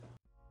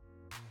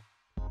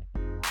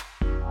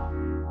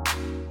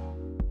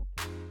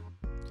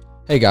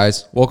Hey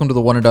guys, welcome to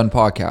the One and Done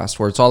podcast,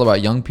 where it's all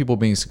about young people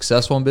being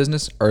successful in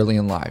business early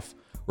in life.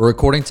 We're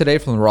recording today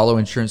from the Rollo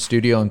Insurance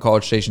Studio in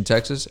College Station,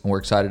 Texas, and we're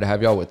excited to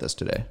have y'all with us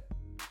today.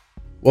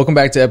 Welcome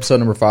back to episode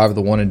number 5 of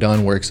the One and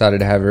Done. We're excited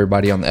to have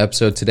everybody on the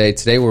episode today.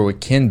 Today we're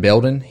with Ken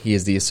Belden. He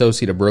is the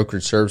Associate of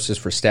Brokerage Services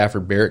for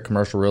Stafford Barrett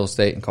Commercial Real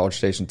Estate in College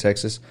Station,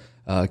 Texas.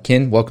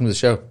 Ken, welcome to the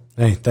show.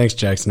 Hey, thanks,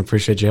 Jackson.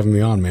 Appreciate you having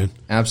me on, man.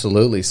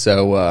 Absolutely.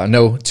 So I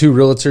know two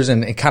realtors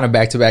and kind of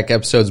back-to-back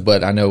episodes,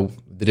 but I know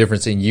the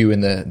difference in you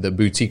and the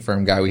boutique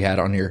firm guy we had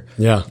on here.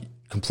 Yeah.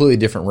 Completely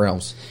different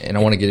realms. And I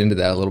want to get into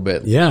that a little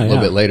bit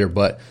bit later.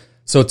 But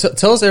so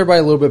tell us, everybody,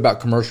 a little bit about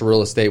commercial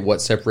real estate, what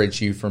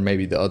separates you from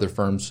maybe the other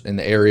firms in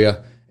the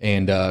area,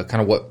 and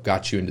kind of what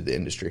got you into the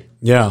industry.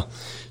 Yeah.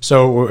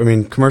 So, I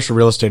mean, commercial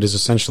real estate is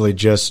essentially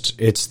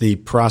it's the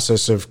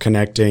process of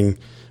connecting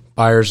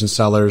buyers and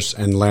sellers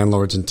and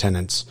landlords and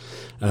tenants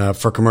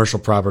for commercial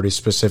property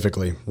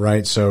specifically,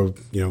 right? So,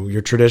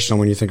 you're traditional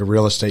when you think of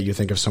real estate, you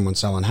think of someone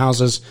selling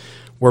houses.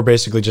 We're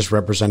basically just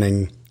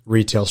representing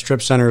retail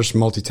strip centers,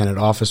 multi-tenant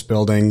office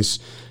buildings,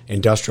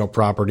 industrial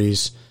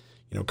properties.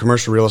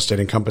 Commercial real estate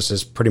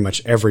encompasses pretty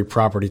much every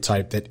property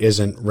type that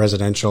isn't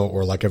residential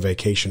or like a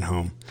vacation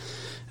home.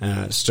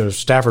 So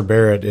Stafford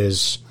Barrett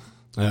is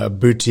a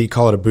boutique,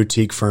 call it a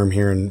boutique firm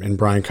here in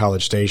Bryan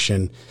College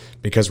Station,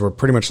 because we're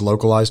pretty much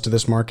localized to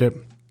this market.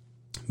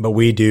 But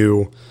we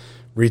do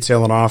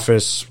retail and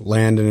office,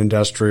 land and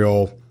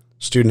industrial,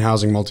 student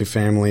housing,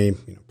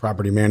 multifamily,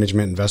 property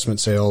management, investment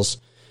sales.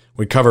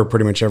 We cover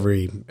pretty much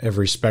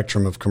every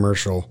spectrum of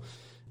commercial,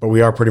 but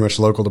we are pretty much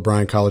local to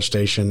Bryan College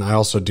Station. I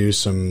also do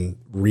some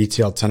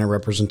retail tenant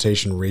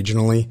representation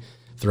regionally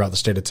throughout the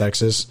state of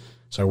Texas.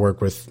 So I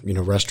work with,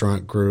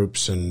 restaurant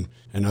groups and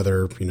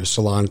other,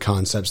 salon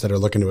concepts that are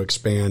looking to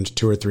expand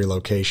 2 or 3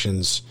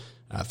 locations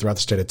throughout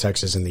the state of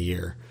Texas in the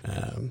year.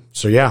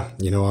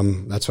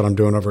 That's what I'm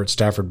doing over at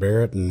Stafford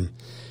Barrett. And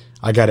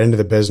I got into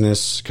the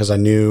business because I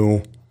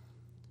knew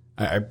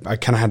I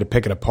kind of had to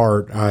pick it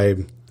apart.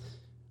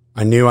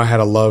 I knew I had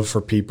a love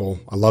for people.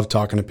 I love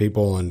talking to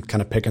people and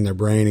kind of picking their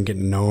brain and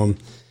getting to know them.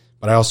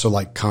 But I also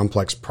like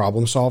complex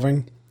problem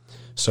solving.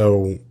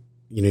 So,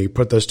 you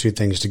put those two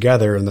things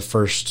together, and the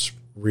first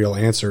real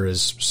answer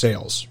is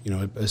sales,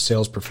 a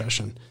sales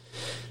profession.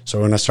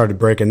 So when I started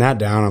breaking that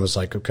down, I was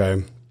like,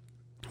 okay,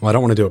 well, I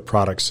don't want to do a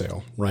product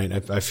sale,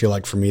 right? I feel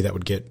like for me that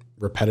would get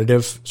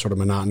repetitive, sort of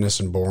monotonous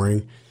and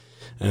boring.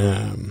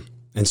 And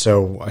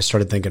so I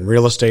started thinking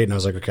real estate, and I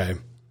was like, okay,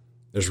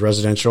 there's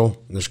residential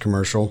and there's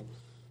commercial.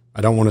 I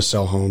don't want to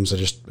sell homes.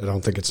 I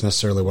don't think it's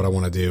necessarily what I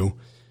want to do.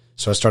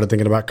 So I started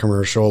thinking about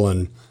commercial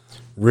and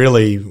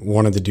really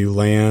wanted to do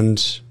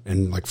land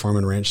and like farm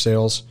and ranch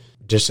sales.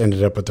 Just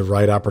ended up with the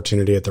right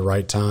opportunity at the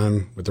right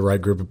time with the right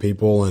group of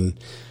people. And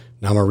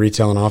now I'm a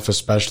retail and office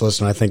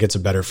specialist, and I think it's a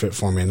better fit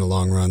for me in the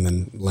long run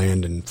than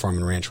land and farm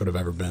and ranch would have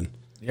ever been.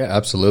 Yeah,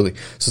 absolutely.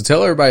 So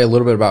tell everybody a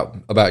little bit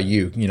about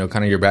you,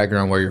 kind of your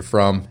background, where you're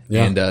from,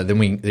 and then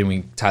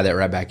we tie that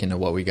right back into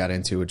what we got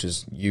into, which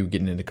is you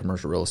getting into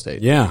commercial real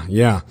estate.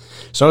 Yeah.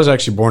 So I was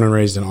actually born and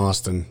raised in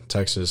Austin,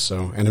 Texas,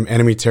 so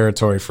enemy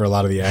territory for a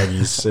lot of the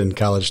Aggies in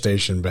College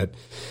Station, but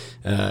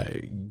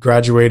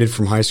graduated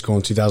from high school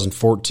in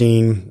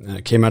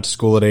 2014, came out to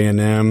school at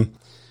A&M,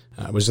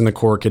 was in the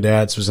Corps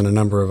Cadets, was in a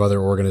number of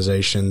other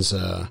organizations,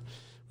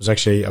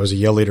 I was a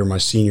Yale leader my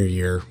senior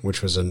year,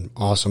 which was an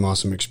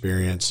awesome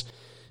experience.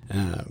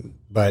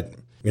 But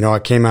I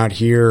came out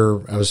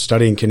here, I was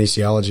studying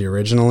kinesiology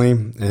originally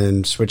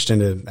and switched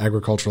into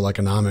agricultural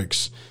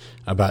economics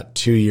about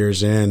 2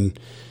 years in.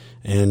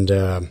 And,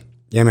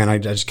 I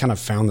just kind of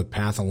found the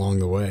path along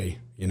the way.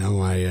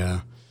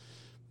 I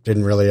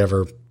didn't really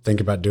ever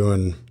think about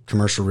doing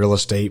commercial real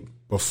estate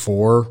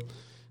before,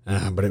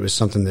 but it was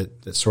something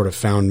that sort of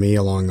found me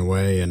along the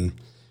way. And,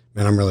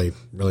 man, I'm really,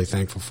 really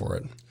thankful for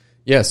it.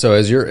 Yeah, so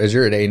as you're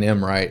at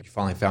A&M, right, you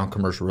finally found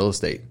commercial real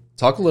estate.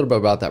 Talk a little bit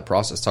about that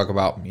process. Talk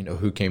about,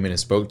 who came in and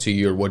spoke to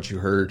you or what you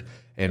heard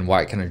and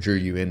why it kind of drew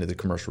you into the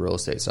commercial real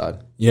estate side.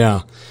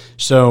 Yeah.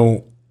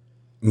 So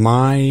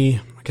I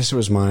guess it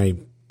was my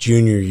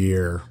junior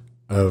year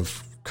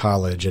of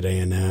college at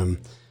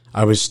A&M.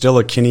 I was still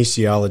a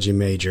kinesiology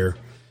major,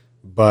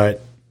 but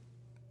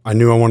I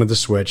knew I wanted to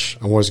switch.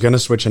 I was going to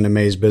switch into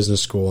Mays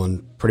Business School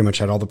and pretty much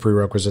had all the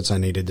prerequisites I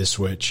needed to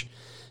switch.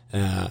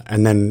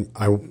 And then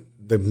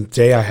the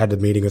day I had the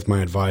meeting with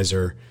my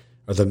advisor,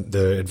 or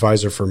the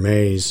advisor for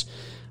Mays,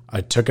 I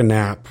took a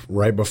nap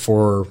right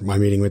before my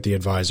meeting with the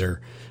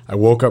advisor. I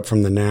woke up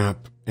from the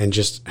nap and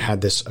just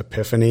had this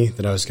epiphany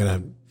that I was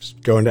going to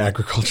go into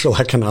agricultural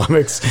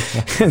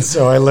economics. And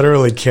so I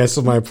literally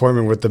canceled my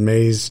appointment with the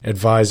Mays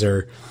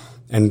advisor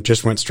and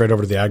just went straight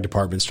over to the ag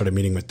department, started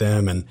meeting with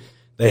them. And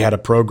they had a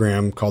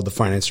program called the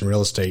Finance and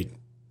Real Estate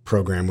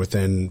program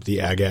within the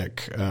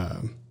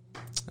AgEc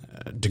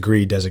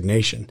degree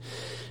designation.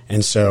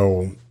 And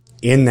so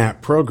in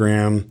that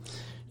program,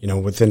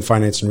 within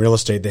finance and real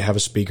estate, they have a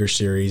speaker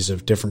series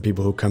of different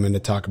people who come in to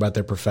talk about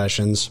their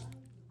professions.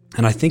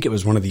 And I think it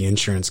was one of the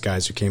insurance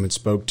guys who came and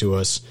spoke to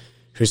us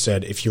who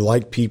said, if you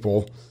like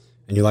people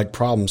and you like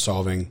problem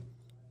solving,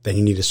 then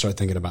you need to start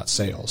thinking about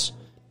sales.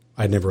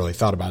 I'd never really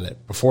thought about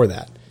it before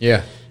that.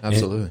 Yeah,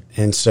 absolutely.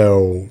 And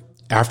so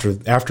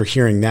after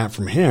hearing that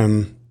from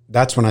him,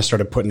 that's when I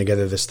started putting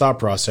together this thought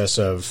process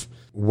of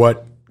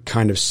what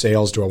kind of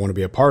sales do I want to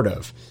be a part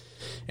of?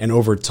 And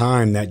over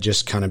time, that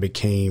just kind of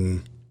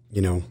became,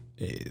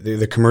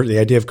 the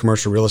idea of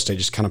commercial real estate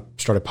just kind of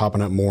started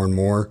popping up more and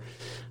more.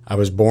 I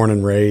was born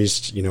and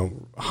raised,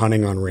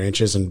 hunting on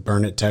ranches in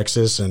Burnet,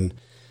 Texas, and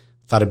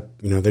thought,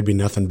 there'd be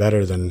nothing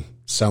better than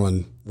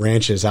selling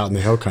ranches out in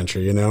the hill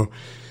country,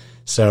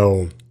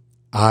 So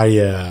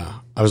I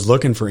was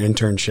looking for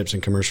internships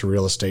in commercial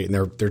real estate,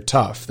 and they're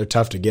tough. They're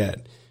tough to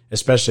get,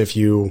 especially if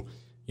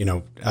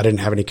I didn't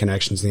have any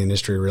connections in the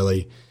industry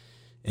really.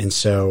 And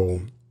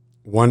so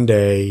one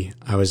day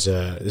this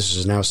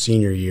is now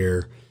senior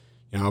year,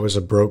 I was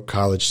a broke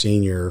college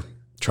senior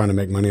trying to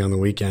make money on the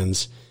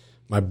weekends.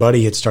 My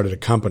buddy had started a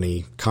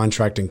company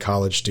contracting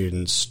college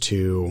students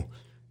to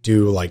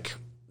do like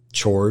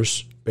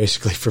chores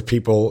basically for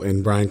people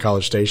in Bryan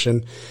College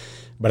Station.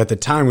 But at the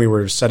time we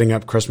were setting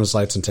up Christmas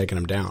lights and taking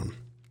them down.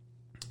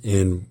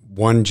 And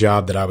one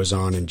job that I was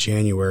on in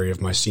January of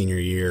my senior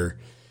year,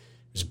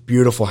 it was a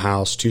beautiful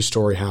house,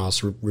 2-story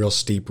house, real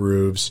steep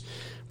roofs.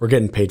 We're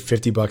getting paid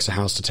 $50 a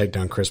house to take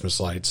down Christmas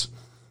lights.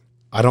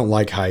 I don't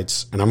like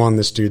heights, and I'm on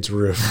this dude's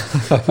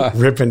roof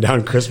ripping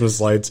down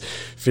Christmas lights,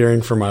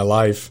 fearing for my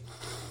life.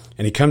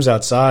 And he comes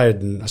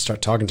outside, and I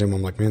start talking to him.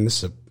 I'm like, man,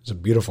 this is a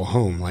beautiful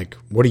home. Like,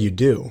 what do you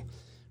do?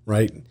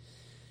 Right?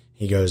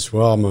 He goes,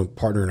 well, I'm a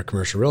partner in a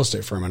commercial real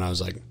estate firm. And I was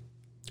like,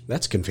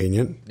 that's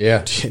convenient.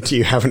 Yeah. Do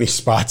you have any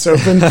spots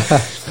open?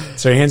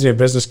 So he hands me a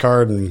business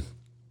card, and,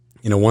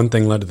 one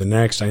thing led to the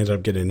next. I ended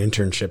up getting an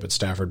internship at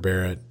Stafford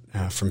Barrett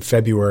from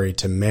February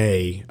to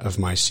May of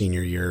my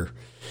senior year.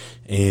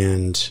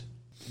 And,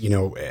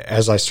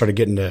 as I started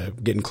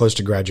getting close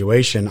to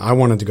graduation, I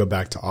wanted to go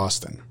back to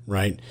Austin,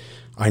 right?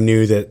 I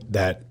knew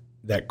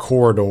that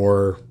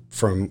corridor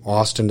from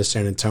Austin to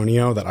San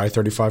Antonio, that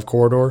I-35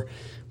 corridor,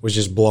 was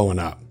just blowing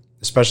up,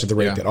 especially the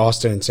rate that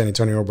Austin and San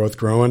Antonio are both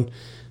growing.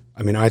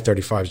 I mean,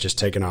 I-35 is just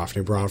taking off.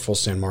 New Braunfels,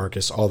 San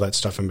Marcos, all that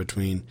stuff in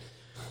between.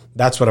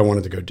 That's what I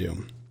wanted to go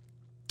do.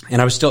 And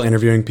I was still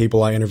interviewing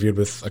people. I interviewed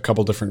with a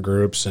couple different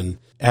groups. And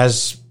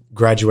as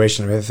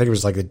graduation, I think it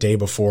was like the day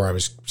before I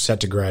was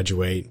set to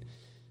graduate,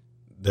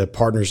 the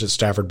partners at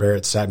Stafford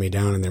Barrett sat me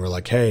down and they were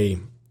like, hey,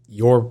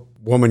 your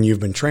woman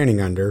you've been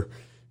training under,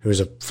 who's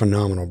a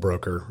phenomenal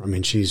broker. I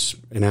mean, she's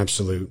an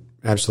absolute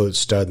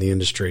stud in the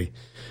industry.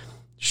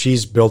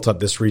 She's built up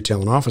this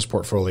retail and office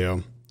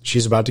portfolio.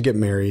 She's about to get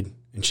married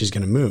and she's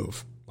going to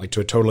move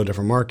to a totally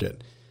different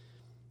market.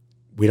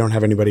 We don't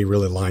have anybody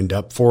really lined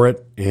up for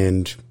it,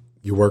 and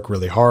you work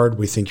really hard.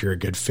 We think you're a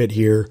good fit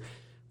here.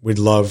 We'd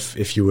love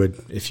if you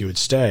would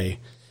stay.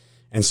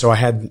 And so I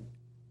had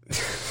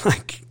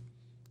like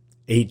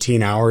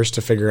 18 hours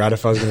to figure out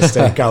if I was going to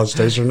stay at College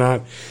Station or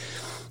not.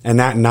 And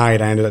that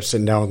night I ended up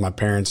sitting down with my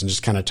parents and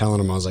just kind of telling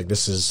them, I was like,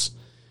 this is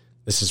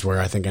where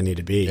I think I need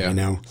to be,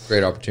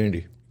 Great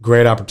opportunity.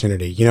 Great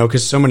opportunity,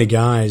 because so many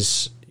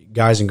guys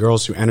and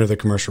girls who enter the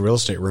commercial real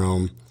estate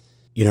realm,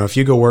 if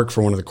you go work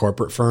for one of the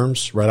corporate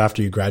firms right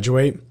after you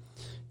graduate,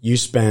 you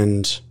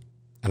spend,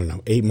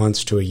 8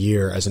 months to a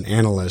year as an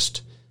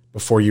analyst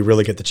before you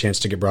really get the chance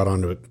to get brought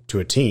on to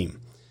a team.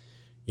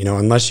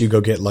 Unless you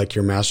go get like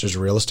your master's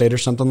of real estate or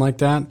something like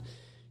that,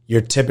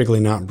 you're typically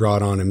not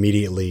brought on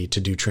immediately to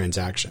do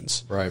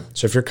transactions. Right.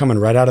 So if you're coming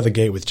right out of the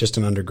gate with just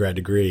an undergrad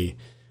degree,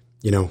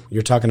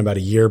 you're talking about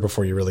a year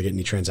before you really get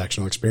any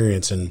transactional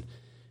experience. And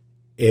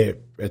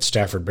at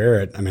Stafford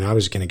Barrett, I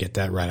was going to get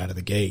that right out of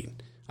the gate.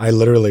 I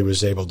literally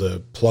was able to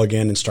plug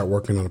in and start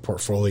working on a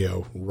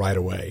portfolio right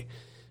away.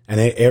 And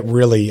it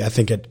really, I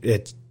think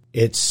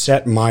it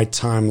set my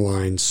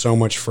timeline so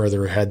much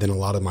further ahead than a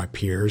lot of my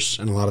peers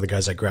and a lot of the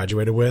guys I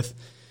graduated with,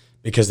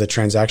 because the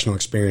transactional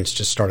experience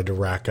just started to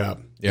rack up,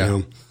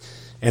 And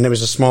it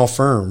was a small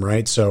firm,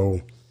 right?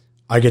 So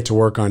I get to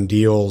work on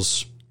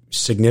deals,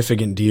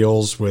 significant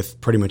deals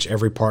with pretty much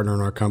every partner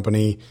in our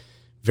company,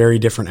 very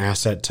different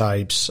asset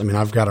types.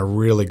 I've got a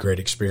really great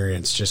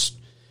experience just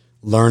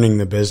learning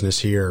the business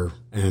here,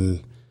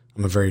 and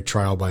I'm a very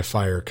trial by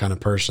fire kind of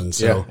person.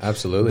 So yeah,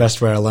 absolutely. The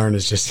best way I learn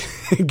is just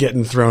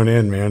getting thrown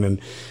in, man.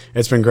 And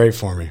it's been great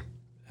for me.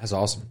 That's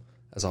awesome.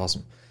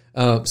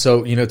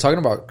 So, talking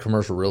about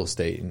commercial real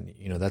estate, and,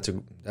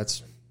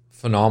 that's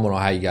phenomenal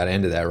how you got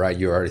into that, right?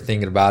 You were already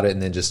thinking about it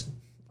and then just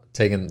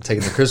taking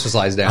the Christmas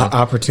lights down.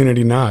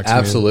 Opportunity knocks.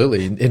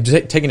 Absolutely. Man. And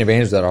taking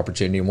advantage of that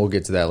opportunity. And we'll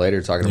get to that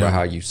later, talking about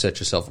how you set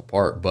yourself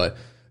apart. But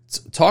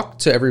talk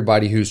to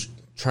everybody who's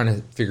trying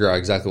to figure out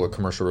exactly what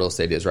commercial real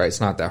estate is, right?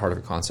 It's not that hard of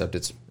a concept.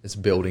 It's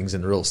buildings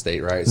and real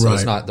estate, right? So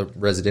It's not the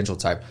residential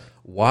type.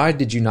 Why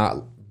did you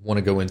not want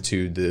to go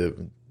into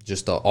the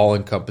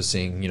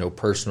all-encompassing,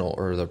 personal,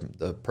 or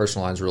the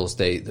personalized real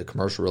estate, the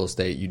commercial real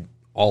estate, you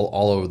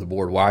all over the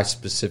board? Why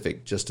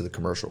specific just to the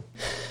commercial?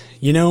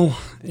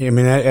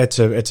 It's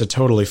a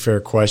totally fair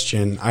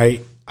question.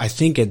 I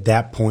think at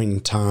that point in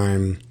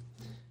time,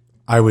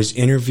 I was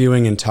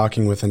interviewing and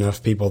talking with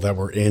enough people that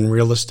were in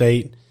real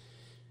estate.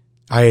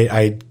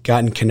 I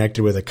gotten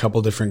connected with a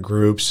couple different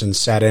groups and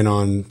sat in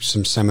on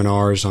some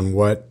seminars on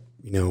what,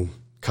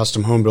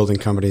 custom home building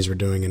companies were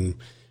doing and,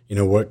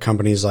 what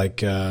companies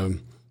like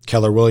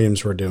Keller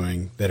Williams were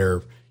doing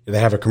they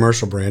have a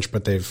commercial branch,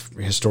 but they've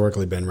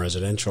historically been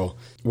residential.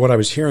 What I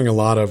was hearing a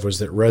lot of was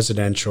that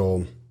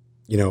residential,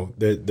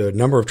 the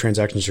number of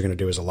transactions you're going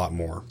to do is a lot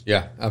more.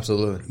 Yeah,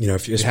 absolutely.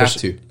 If you have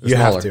to. You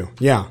have to.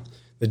 Yeah.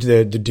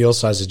 The deal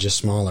size is just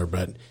smaller,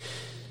 but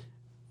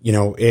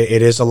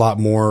it is a lot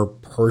more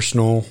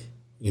personal.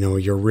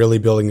 You're really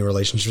building the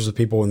relationships with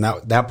people, and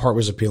that part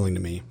was appealing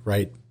to me,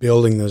 right?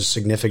 Building those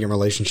significant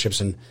relationships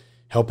and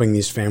helping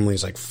these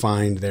families like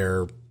find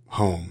their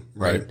home,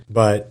 right?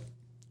 But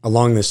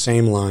along the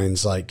same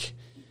lines, like,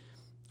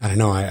 I don't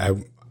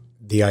know,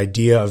 the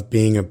idea of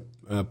being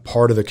a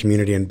part of the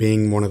community and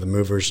being one of the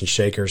movers and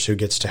shakers who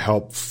gets to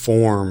help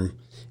form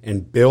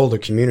and build a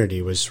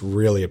community was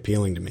really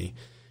appealing to me,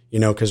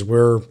 because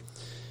we're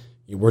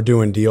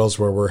doing deals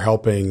where we're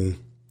helping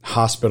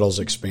hospitals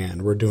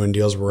expand. We're doing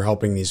deals where we're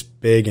helping these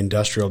big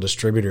industrial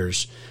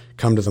distributors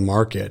come to the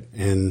market.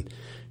 And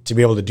to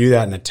be able to do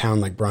that in a town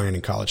like Bryan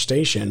and College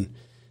Station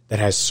that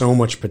has so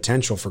much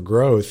potential for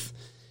growth,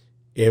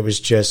 it was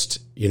just,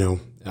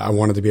 I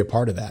wanted to be a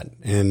part of that.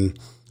 And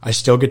I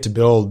still get to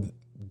build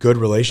good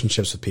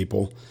relationships with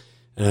people.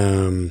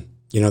 They're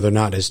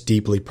not as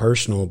deeply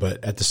personal,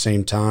 but at the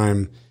same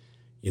time,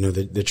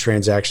 the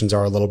transactions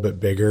are a little bit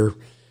bigger.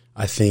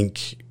 I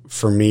think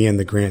for me, in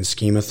the grand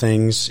scheme of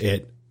things,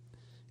 it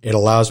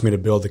allows me to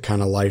build the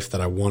kind of life that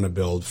I want to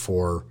build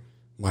for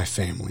my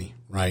family,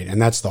 right?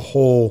 And that's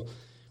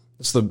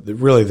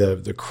really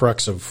the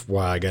crux of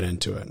why I got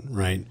into it,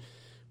 right?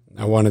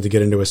 I wanted to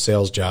get into a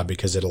sales job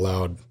because it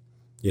allowed,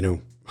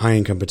 high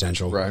income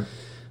potential, right?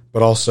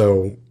 But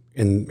also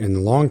in the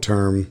long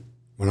term,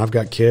 when I've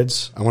got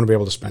kids, I want to be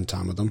able to spend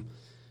time with them.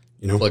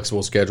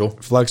 Flexible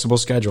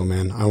schedule,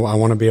 man. I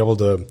want to be able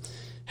to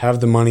have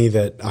the money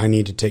that I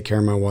need to take care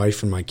of my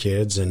wife and my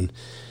kids and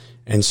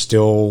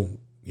still,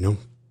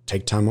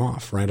 take time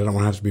off, right? I don't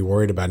want to have to be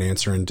worried about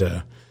answering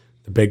to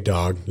the big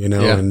dog,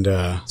 Yeah. And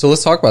so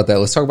let's talk about that.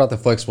 Let's talk about the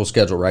flexible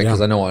schedule, right?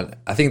 Because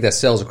I think that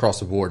sells across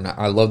the board, and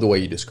I love the way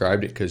you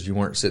described it because you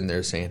weren't sitting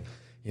there saying,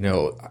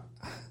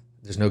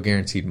 there's no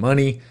guaranteed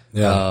money.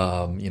 Yeah.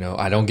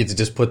 I don't get to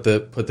just put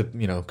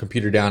the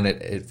computer down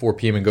at 4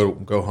 p.m. and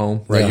go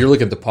home, right? Yeah. You're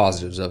looking at the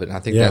positives of it, and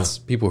I think that's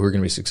people who are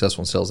going to be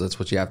successful in sales. That's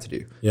what you have to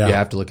do. Yeah. You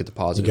have to look at the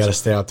positives. You got to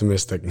stay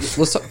optimistic.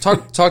 Let's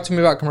talk to me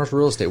about commercial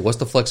real estate. What's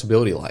the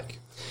flexibility like?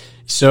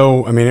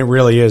 So, it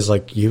really is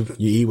like you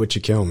eat what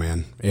you kill,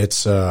 man.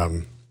 It's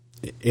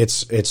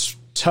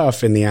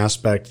tough in the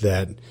aspect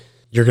that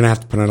you're going to have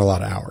to put in a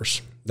lot of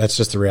hours. That's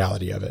just the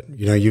reality of it.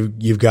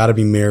 You've got to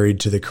be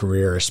married to the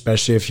career,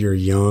 especially if you're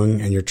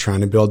young and you're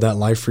trying to build that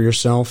life for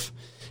yourself.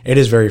 It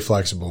is very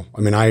flexible.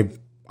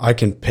 I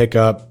can pick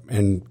up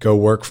and go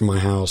work from my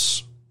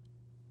house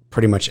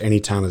pretty much any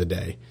time of the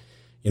day.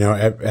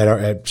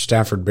 At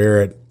Stafford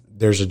Barrett,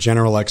 there's a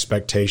general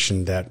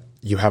expectation that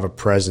you have a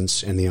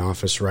presence in the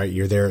office, right?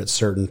 You're there at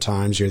certain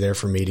times. You're there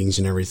for meetings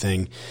and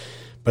everything.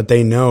 But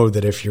they know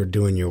that if you're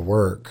doing your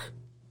work,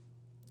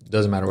 it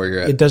doesn't matter where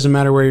you're at. It doesn't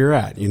matter where you're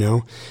at,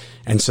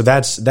 And so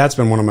that's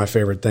been one of my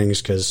favorite things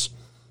because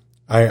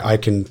I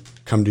can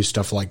come do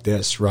stuff like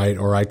this, right?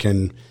 Or I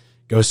can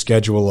go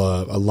schedule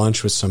a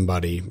lunch with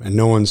somebody and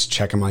no one's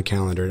checking my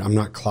calendar. I'm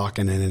not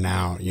clocking in and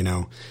out,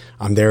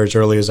 I'm there as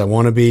early as I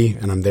want to be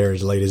and I'm there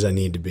as late as I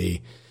need to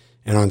be.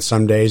 And on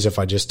some days, if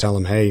I just tell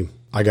them, hey,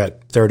 I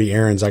got 30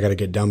 errands I got to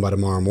get done by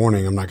tomorrow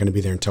morning, I'm not going to be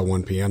there until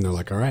 1 p.m. They're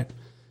like, all right,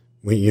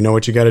 you know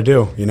what you got to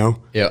do,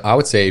 Yeah, I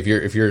would say if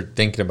you're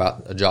thinking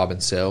about a job in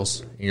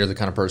sales, and you're the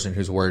kind of person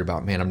who's worried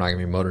about, man, I'm not going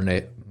to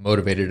be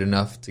motivated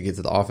enough to get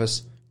to the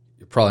office,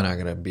 you're probably not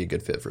going to be a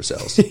good fit for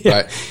sales,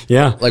 right?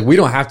 Yeah. Like, we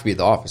don't have to be at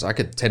the office. I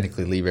could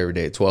technically leave every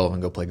day at 12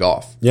 and go play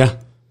golf. Yeah.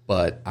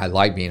 But I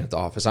like being at the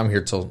office. I'm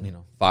here till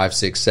 5,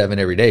 6, 7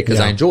 every day because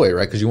I enjoy it,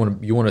 right? Because you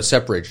want to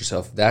separate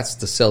yourself. That's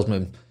the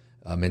salesman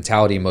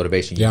mentality and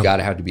motivation. You got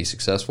to have to be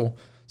successful.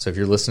 So if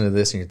you're listening to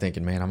this and you're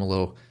thinking, man, I'm a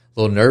little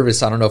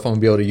nervous. I don't know if I'm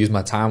gonna be able to use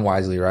my time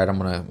wisely, right? I'm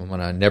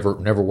gonna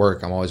never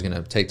work. I'm always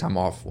gonna take time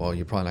off. Well,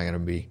 you're probably not gonna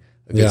be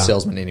a good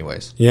salesman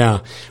anyways.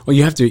 Yeah. Well,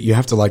 you have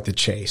to like the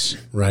chase,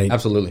 right?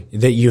 Absolutely.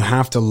 That you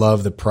have to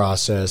love the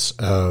process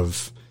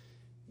of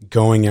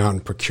going out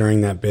and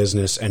procuring that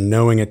business and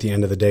knowing at the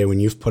end of the day when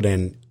you've put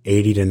in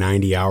 80 to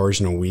 90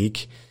 hours in a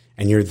week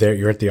and you're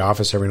at the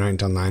office every night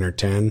until 9 or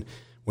 10,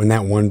 when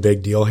that one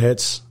big deal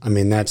hits,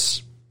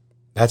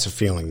 that's a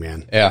feeling,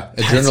 man. Yeah,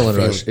 adrenaline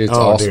rush. It's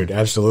awesome, dude.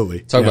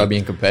 Absolutely. Talk about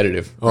being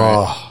competitive.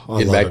 Right?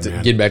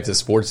 Getting back to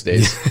sports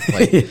days.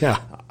 Like,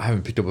 yeah. I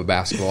haven't picked up a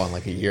basketball in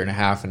like a year and a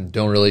half, and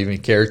don't really even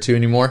care to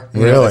anymore.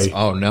 Really?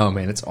 Oh no,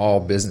 man! It's all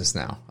business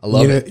now. I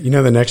love it.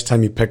 The next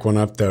time you pick one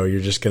up, though,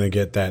 you're just gonna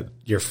get that.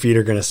 Your feet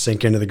are gonna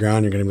sink into the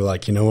ground. You're gonna be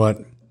like, you know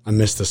what? I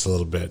miss this a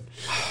little bit.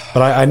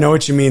 But I know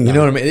what you mean, though. You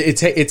know what I mean?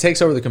 It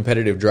takes over the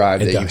competitive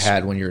drive that you does.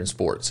 had when you're in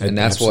sports. It And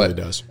that's absolutely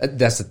what does.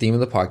 That's the theme of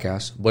the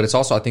podcast. But it's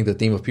also, I think, the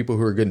theme of people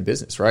who are good in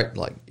business, right?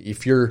 Like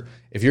if you're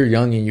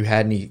young and you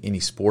had any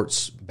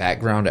sports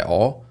background at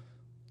all,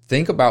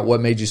 think about what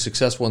made you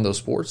successful in those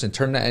sports and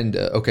turn that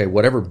into, okay,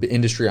 whatever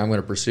industry I'm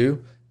going to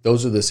pursue,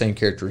 those are the same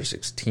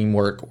characteristics: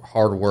 teamwork,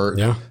 hard work,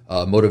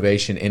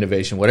 motivation,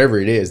 innovation, whatever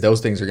it is.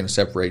 Those things are going to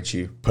separate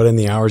you. Put in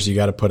the hours you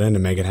got to put in to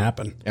make it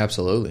happen.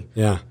 Absolutely.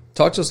 Yeah.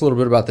 Talk to us a little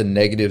bit about the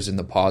negatives and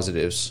the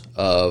positives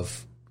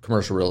of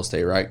commercial real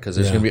estate, right? Because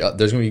there's going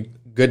to be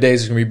good days,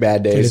 there's going to be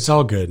bad days. Dude, it's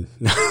all good.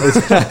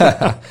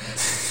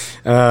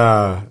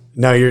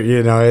 No,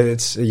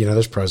 it's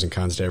there's pros and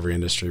cons to every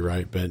industry,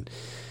 right? But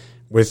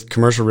with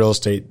commercial real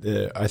estate,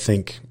 I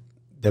think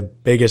the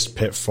biggest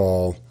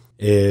pitfall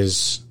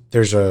is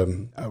there's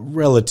a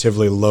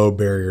relatively low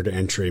barrier to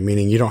entry,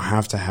 meaning you don't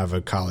have to have a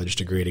college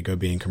degree to go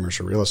be in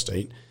commercial real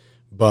estate,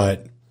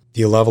 but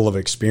the level of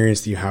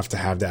experience that you have to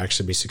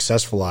actually be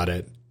successful at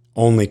it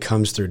only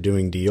comes through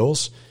doing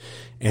deals.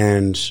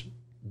 And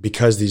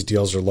because these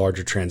deals are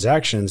larger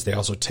transactions, they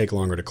also take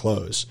longer to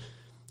close.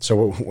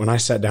 So when I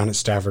sat down at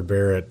Stafford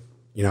Barrett,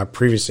 I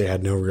previously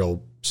had no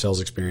real sales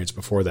experience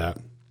before that.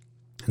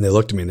 And they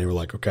looked at me and they were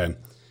like, okay,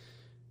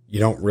 you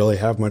don't really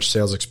have much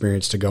sales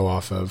experience to go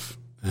off of.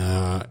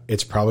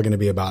 It's probably going to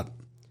be about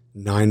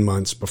 9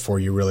 months before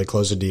you really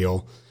close a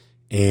deal,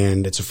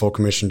 and it's a full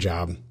commission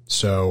job.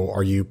 So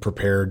are you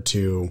prepared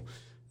to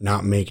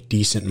not make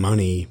decent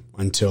money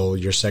until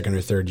your second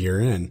or third year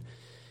in?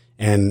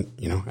 And,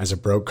 as a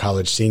broke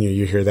college senior,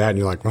 you hear that and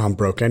you're like, well, I'm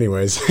broke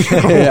anyways.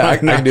 Yeah, I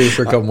can do this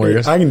for a couple more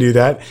years. I can do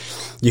that.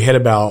 You hit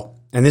about,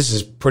 and this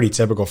is pretty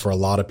typical for a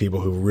lot of people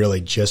who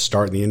really just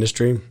start in the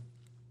industry.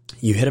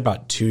 You hit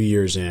about 2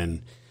 years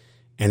in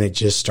and it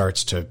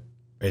starts to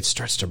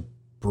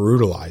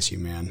brutalize you,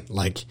 man.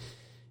 Like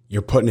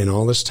you're putting in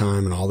all this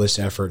time and all this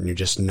effort and you're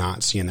just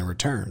not seeing the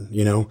return.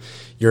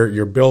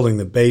 You're building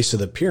the base of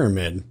the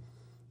pyramid,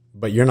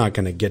 but you're not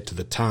going to get to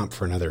the top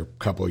for another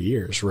couple of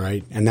years,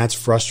 right? And that's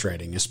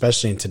frustrating,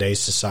 especially in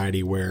today's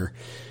society where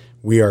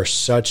we are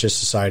such a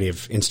society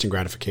of instant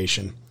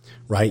gratification,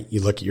 right?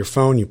 You look at your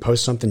phone, you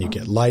post something, you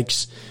get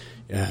likes,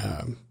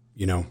 you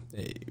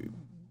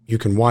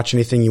can watch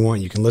anything you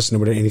want, you can listen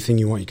to anything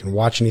you want, you can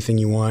watch anything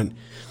you want.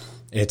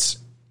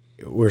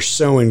 We're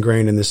so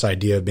ingrained in this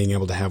idea of being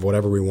able to have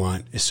whatever we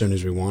want as soon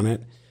as we want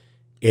it.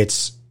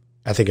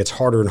 I think it's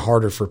harder and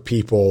harder for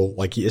people,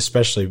 like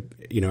especially,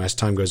 as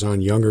time goes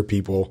on, younger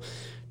people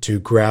to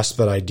grasp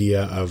that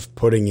idea of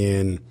putting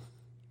in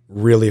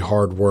really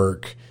hard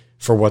work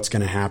for what's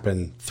going to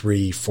happen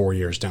 3-4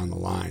 years down the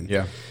line.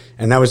 Yeah.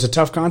 And that was a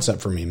tough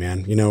concept for me,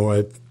 man.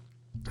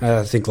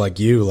 I think like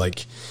you,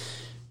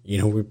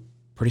 we're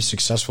pretty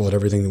successful at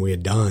everything that we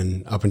had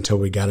done up until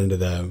we got into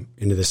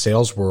the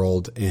sales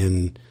world.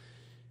 And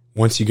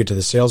once you get to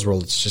the sales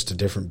world, it's just a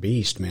different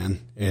beast, man.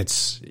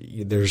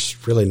 There's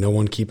really no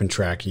one keeping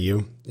track of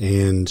you,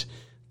 and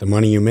the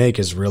money you make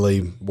is really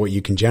what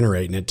you can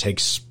generate, and it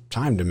takes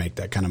time to make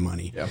that kind of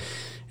money. Yeah.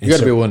 You got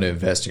to be willing to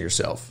invest in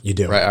yourself. You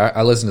do. Right?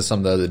 I listened to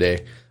some the other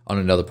day on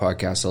another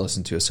podcast. I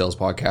listened to a sales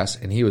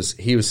podcast, and he was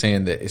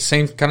saying that it's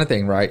same kind of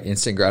thing, right?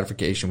 Instant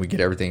gratification. We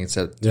get everything. It's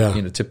at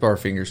tip of our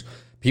fingers.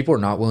 People are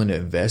not willing to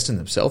invest in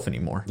themselves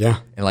anymore. Yeah.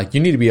 And you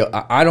need to be,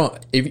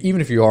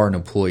 even if you are an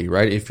employee,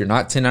 right? If you're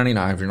not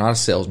 1099, if you're not a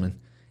salesman,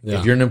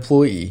 if you're an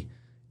employee,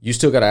 you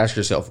still got to ask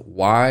yourself,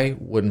 why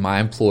would my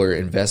employer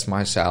invest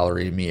my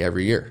salary in me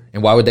every year?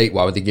 And why would they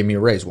give me a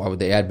raise? Why would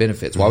they add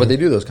benefits? Why would they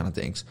do those kind of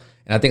things?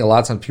 And I think a lot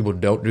of times people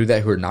don't do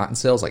that who are not in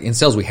sales. Like in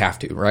sales, we have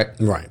to, right?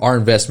 Right. Our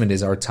investment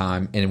is our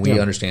time. And we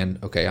understand,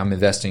 okay, I'm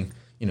investing,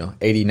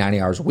 80, 90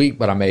 hours a week,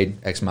 but I made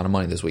X amount of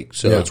money this week.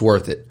 So it's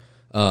worth it.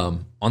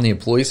 On the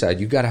employee side,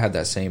 you've got to have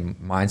that same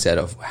mindset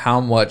of how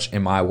much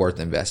am I worth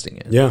investing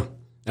in? Yeah,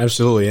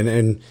 absolutely.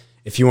 And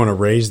if you want to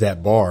raise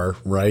that bar,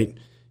 right,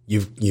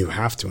 you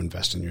have to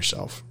invest in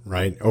yourself,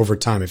 right? Over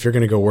time, if you're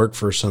going to go work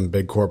for some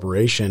big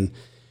corporation,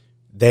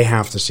 they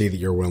have to see that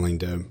you're willing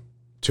to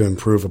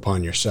improve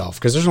upon yourself,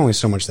 because there's only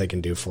so much they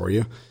can do for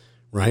you,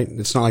 right?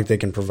 It's not like they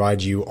can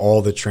provide you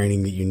all the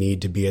training that you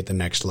need to be at the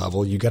next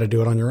level. You got to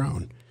do it on your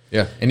own.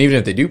 Yeah, and even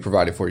if they do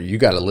provide it for you, you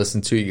got to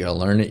listen to it, you got to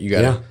learn it, you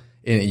got to.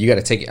 And you got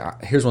to take it.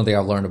 Here's one thing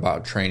I've learned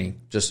about training,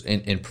 just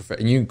and you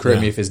can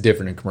correct me if it's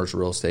different in commercial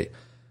real estate.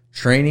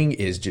 Training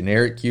is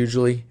generic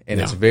usually,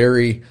 and it's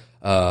very.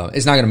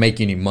 It's not going to make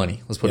you any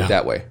money. Let's put it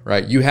that way,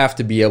 right? You have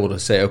to be able to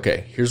say,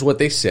 okay, here's what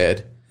they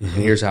said, and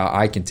here's how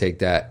I can take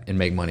that and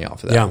make money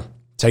off of that. Yeah,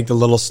 take the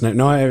little snip.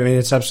 No, I mean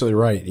it's absolutely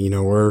right.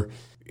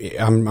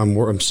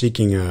 I'm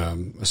seeking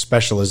a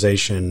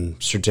specialization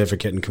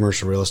certificate in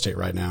commercial real estate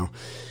right now,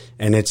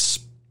 and it's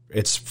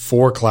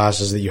 4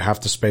 classes that you have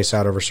to space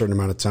out over a certain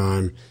amount of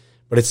time,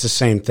 but it's the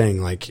same thing.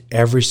 Like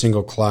every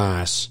single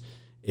class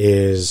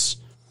is,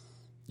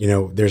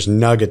 there's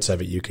nuggets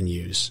of it you can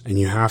use, and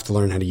you have to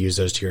learn how to use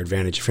those to your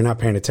advantage. If you're not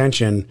paying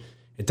attention,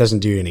 it doesn't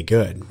do you any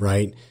good,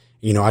 right?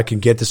 I could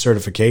get the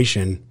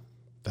certification,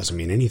 doesn't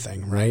mean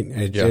anything, right?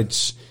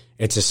 It's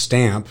a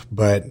stamp,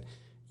 but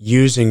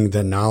using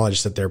the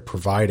knowledge that they're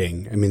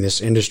providing. I mean,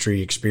 this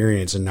industry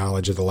experience and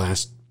knowledge of the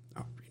last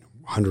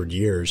 100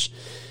 years,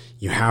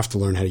 you have to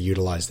learn how to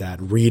utilize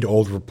that. Read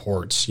old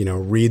reports,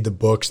 read the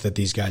books that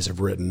these guys have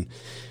written.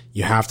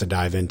 You have to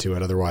dive into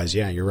it. Otherwise,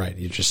 yeah, you're right.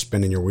 You're just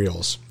spinning your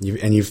wheels.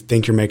 You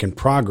think you're making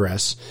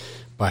progress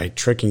by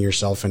tricking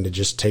yourself into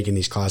just taking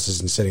these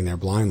classes and sitting there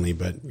blindly,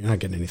 but you're not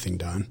getting anything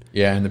done.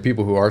 Yeah, and the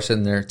people who are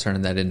sitting there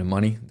turning that into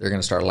money, they're going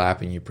to start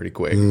lapping you pretty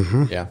quick.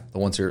 Mm-hmm. Yeah, the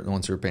ones who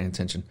are paying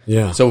attention.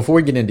 Yeah. So before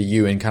we get into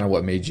you and kind of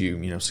what made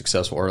you,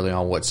 successful early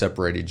on, what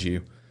separated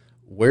you,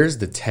 where's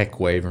the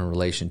tech wave in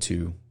relation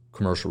to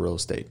commercial real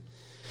estate?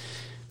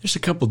 There's a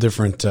couple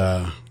different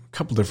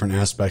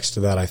aspects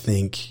to that. I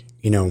think,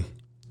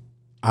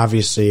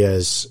 obviously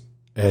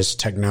as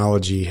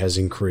technology has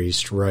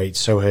increased, right,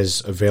 so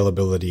has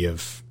availability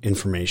of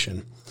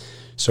information.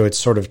 So it's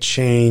sort of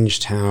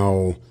changed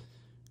how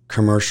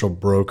commercial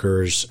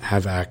brokers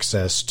have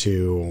access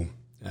to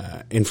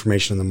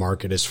information in the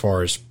market as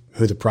far as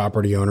who the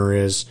property owner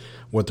is,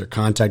 what their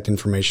contact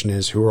information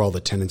is, who are all the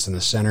tenants in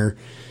the center.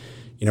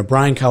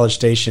 Bryan College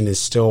Station is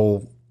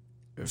still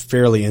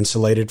fairly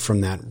insulated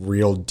from that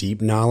real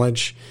deep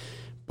knowledge,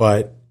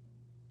 but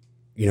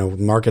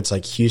markets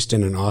like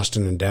Houston and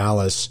Austin and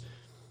Dallas,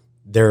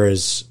 there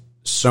is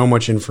so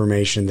much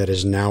information that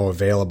is now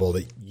available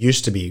that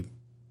used to be,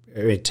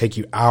 it'd take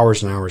you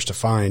hours and hours to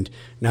find.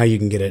 Now you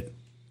can get it,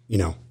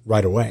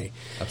 right away.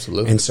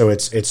 Absolutely. And so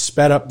it's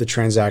sped up the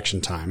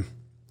transaction time.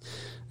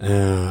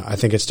 I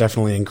think it's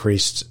definitely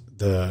increased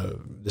the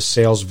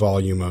sales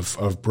volume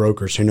of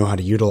brokers who know how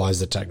to utilize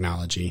the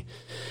technology.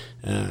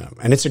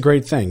 And it's a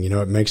great thing.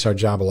 It makes our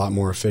job a lot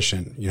more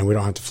efficient. We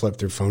don't have to flip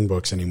through phone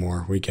books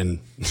anymore. We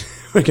can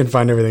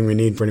find everything we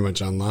need pretty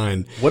much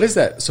online. What is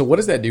that? So what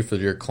does that do for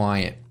your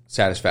client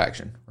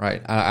satisfaction,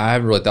 right? I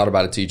haven't really thought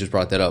about it until you just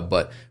brought that up,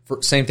 but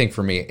same thing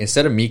for me.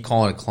 Instead of me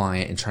calling a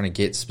client and trying to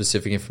get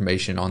specific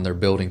information on their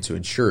building to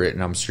insure it,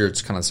 and I'm sure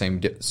it's kind of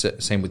the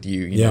same with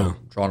you,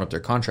 drawing up their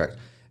contract,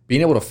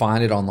 being able to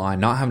find it online,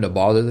 not having to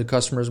bother the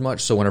customer as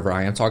much. So whenever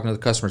I am talking to the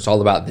customer, it's all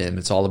about them.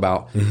 It's all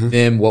about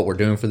them, what we're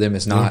doing for them.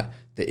 It's not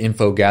the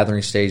info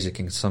gathering stage that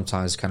can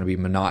sometimes kind of be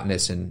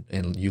monotonous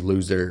and you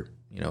lose their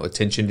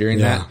attention during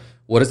that.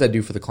 What does that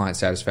do for the client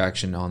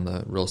satisfaction on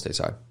the real estate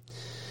side?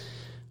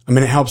 I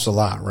mean, it helps a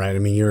lot, right? I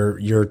mean,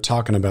 you're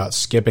talking about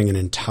skipping an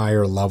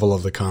entire level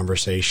of the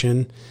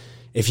conversation.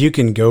 If you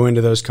can go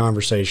into those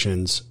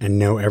conversations and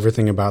know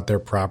everything about their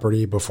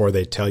property before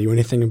they tell you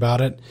anything about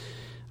it,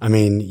 I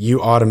mean,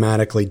 you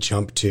automatically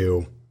jump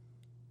to,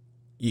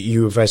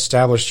 you've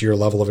established your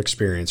level of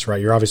experience, right?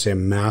 You're obviously a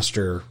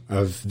master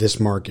of this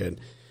market.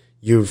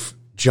 You've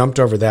jumped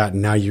over that,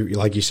 and now you,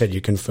 like you said,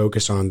 you can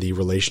focus on the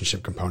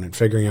relationship component,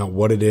 figuring out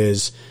what it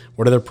is,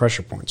 what are their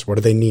pressure points, what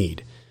do they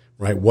need,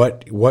 right?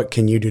 What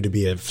can you do to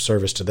be of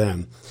service to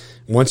them?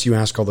 Once you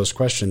ask all those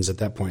questions at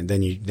that point,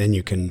 then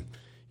you can,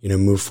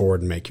 move forward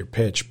and make your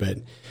pitch. But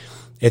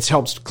it's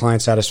helped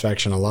client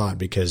satisfaction a lot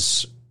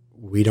because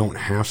we don't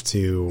have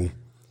to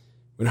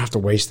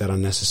waste that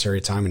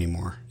unnecessary time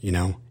anymore.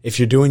 If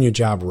you're doing your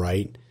job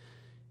right,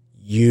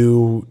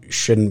 you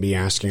shouldn't be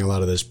asking a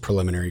lot of those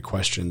preliminary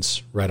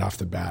questions right off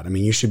the bat. I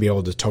mean, you should be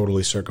able to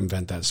totally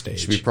circumvent that stage. It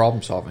should be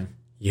problem solving.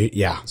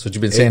 Yeah. That's what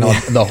you've been saying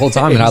the whole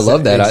time, and I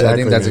love that. Exactly, I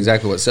think that's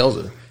exactly what sales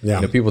are.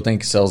 Yeah. People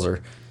think sales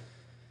are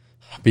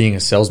being a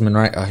salesman,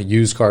 right? A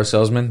used car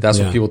salesman. That's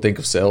what people think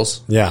of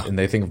sales. Yeah. And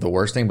they think of the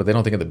worst thing, but they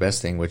don't think of the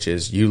best thing, which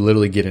is you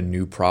literally get a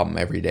new problem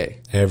every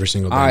day. Every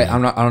single day. I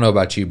don't know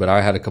about you, but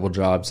I had a couple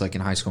jobs like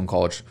in high school and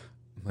college,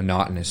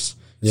 monotonous,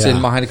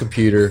 sitting behind a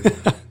computer,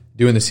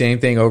 doing the same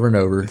thing over and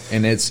over.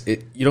 And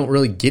you don't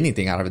really get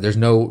anything out of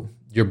it.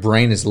 Your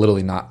brain is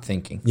literally not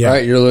thinking,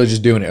 right? You're literally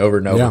just doing it over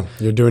and over. Yeah.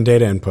 You're doing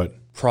data input.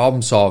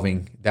 Problem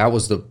solving, that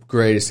was the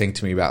greatest thing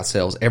to me about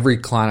sales. Every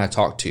client I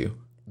talk to,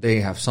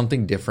 they have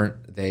something different.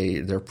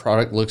 Their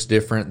product looks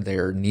different.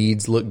 Their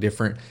needs look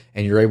different.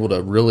 And you're able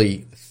to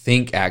really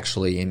think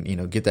actually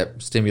and, get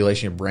that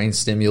stimulation, your brain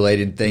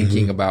stimulated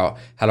thinking about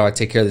how do I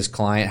take care of this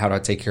client? How do I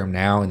take care of them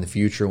now in the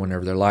future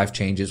whenever their life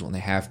changes, when they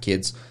have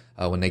kids,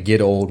 when they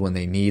get old, when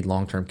they need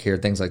long-term care,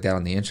 things like that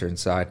on the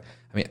insurance side.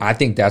 I mean, I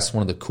think that's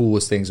one of the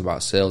coolest things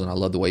about sales, and I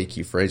love the way you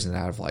keep phrasing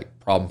that of like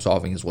problem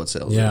solving is what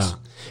sales is.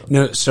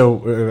 No,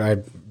 so I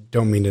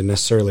don't mean to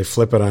necessarily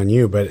flip it on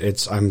you, but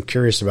I'm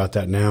curious about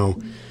that now.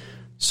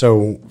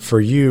 So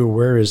for you,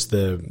 where is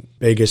the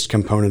biggest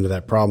component of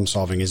that problem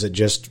solving? Is it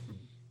just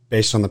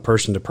based on the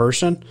person to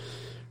person,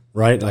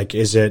 right? Like,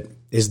 is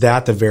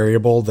that the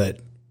variable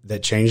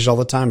that changes all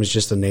the time? Is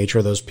just the nature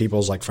of those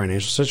people's like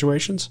financial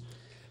situations?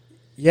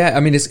 Yeah, I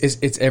mean,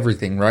 it's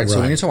everything, right?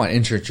 So when you're talking about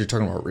insurance, you're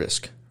talking about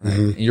risk. Right?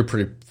 And you're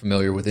pretty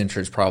familiar with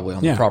insurance probably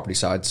on the property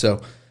side.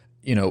 So,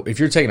 if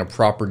you're taking a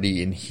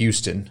property in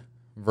Houston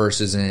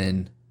versus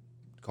in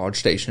College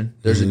Station,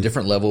 there's a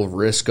different level of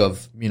risk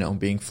of,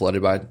 being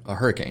flooded by a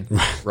hurricane,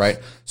 right?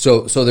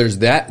 So there's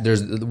that,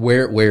 there's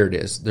where it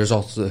is. There's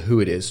also who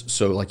it is.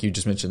 So like you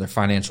just mentioned, their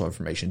financial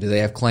information. Do they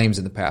have claims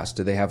in the past?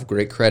 Do they have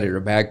great credit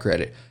or bad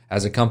credit?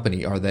 as a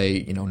company? Are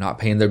they, not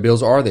paying their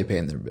bills, or are they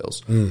paying their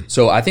bills?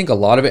 So I think a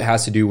lot of it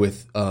has to do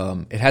with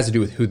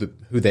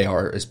who they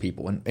are as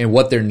people and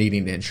what they're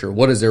needing to insure.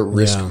 What is their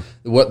risk? Yeah.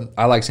 What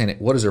I like saying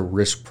it. What does their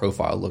risk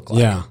profile look like?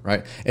 Yeah.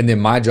 Right. And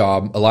then my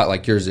job, a lot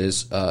like yours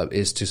is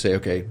to say,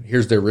 okay,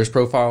 here's their risk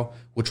profile.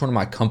 Which one of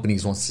my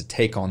companies wants to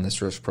take on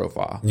this risk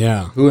profile?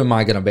 Yeah. Who am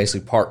I going to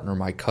basically partner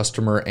my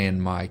customer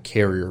and my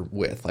carrier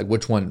with? Like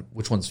which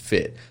one's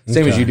fit?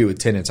 Same as you do with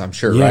tenants, I'm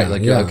sure, right?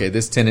 Like, you're, okay,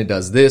 this tenant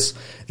does this.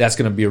 That's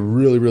going to be a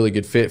really, really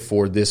good fit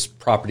for this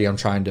property I'm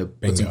trying to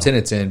put some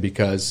tenants in,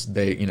 because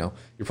they, you're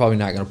probably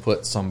not going to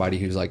put somebody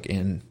who's like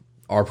in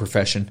our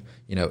profession,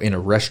 in a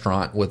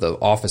restaurant with an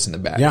office in the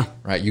back. Yeah.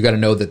 Right. You got to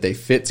know that they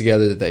fit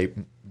together, that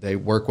they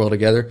work well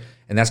together.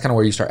 And that's kind of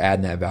where you start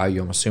adding that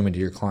value, I'm assuming, to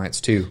your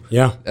clients too.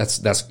 Yeah. That's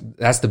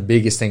the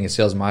biggest thing in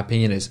sales, in my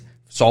opinion, is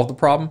solve the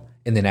problem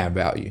and then add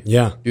value.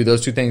 Yeah. Do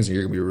those two things and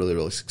you're going to be really,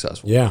 really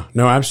successful. Yeah.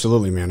 No,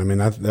 absolutely, man. I mean,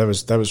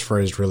 that was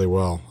phrased really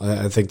well.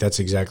 I think that's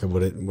exactly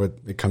what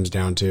it comes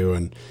down to.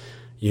 And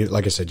you,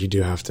 like I said,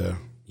 you have to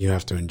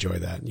enjoy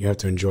that. You have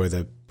to enjoy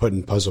the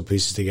putting puzzle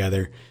pieces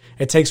together.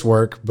 It takes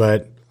work,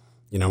 but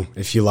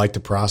if you like the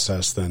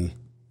process, then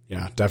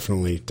yeah,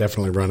 definitely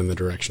run in the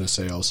direction of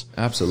sales.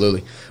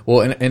 Absolutely.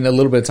 Well, in a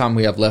little bit of time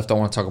we have left, I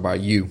want to talk about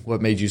you.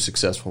 What made you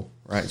successful,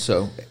 right?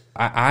 So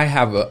I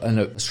have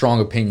a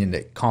strong opinion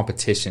that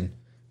competition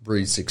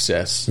breeds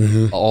success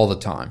all the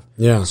time.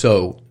 Yeah.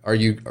 So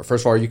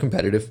first of all, are you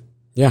competitive?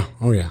 Yeah.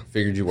 Oh, yeah.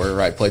 Figured you were,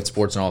 right? Played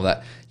sports and all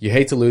that. You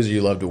hate to lose or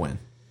you love to win?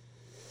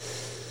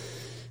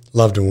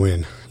 Love to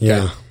win.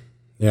 Yeah. Okay.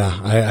 Yeah.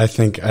 I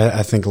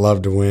think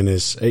love to win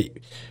is...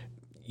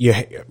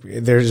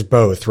 there's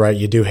both, right?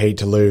 You do hate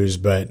to lose,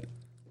 but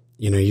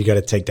you got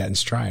to take that in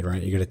stride,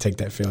 right? You got to take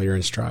that failure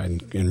in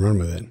stride and run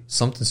with it.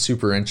 Something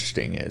super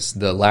interesting is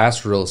the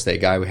last real estate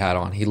guy we had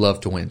on, he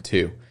loved to win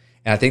too.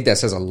 And I think that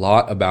says a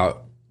lot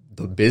about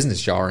the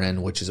business y'all are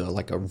in, which is a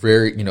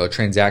very, a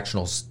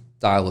transactional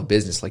style of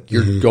business. Like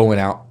you're going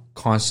out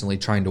constantly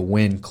trying to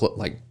win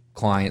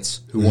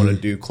clients who want to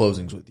do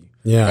closings with you.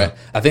 Yeah. Right?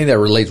 I think that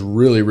relates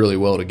really, really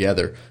well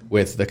together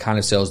with the kind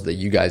of sales that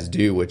you guys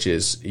do, which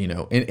is, you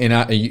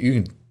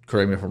can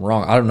correct me if I'm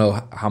wrong. I don't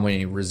know how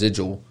many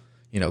residual,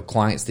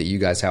 clients that you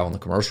guys have on the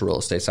commercial real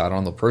estate side.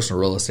 On the personal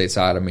real estate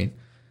side, I mean,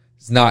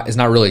 it's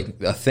not really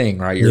a thing,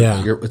 right?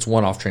 It's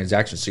one-off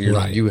transactions. So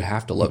you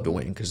have to love to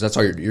win, because that's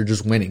all you're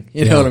just winning.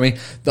 You know what I mean?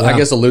 I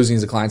guess the losing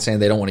is the client saying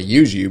they don't want to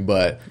use you,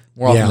 but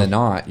more often than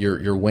not,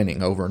 you're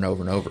winning over and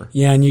over and over.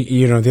 Yeah. And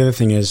the other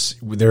thing is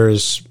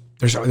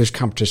there's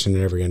competition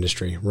in every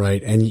industry,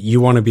 right? And you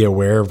want to be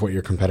aware of what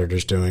your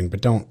competitor's doing, but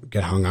don't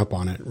get hung up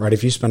on it, right?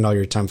 If you spend all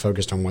your time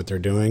focused on what they're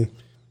doing,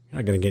 you're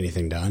not going to get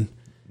anything done.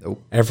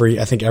 Nope. I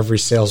think every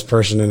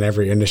salesperson in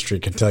every industry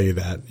can tell you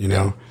that,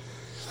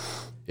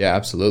 Yeah,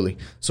 absolutely.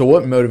 So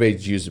what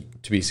motivated you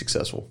to be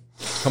successful?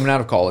 Coming out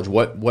of college,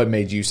 what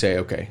made you say,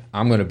 okay,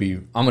 I'm going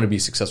to be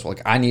successful?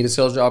 Like, I need a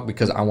sales job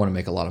because I want to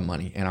make a lot of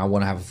money and I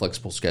want to have a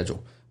flexible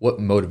schedule. What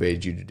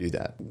motivated you to do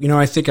that?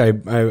 I think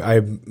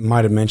I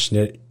might have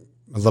mentioned it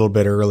a little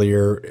bit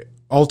earlier.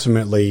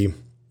 Ultimately,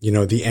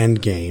 the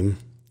end game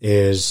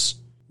is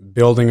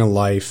building a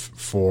life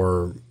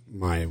for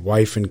my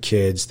wife and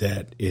kids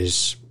that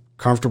is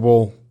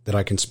comfortable, that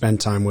I can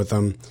spend time with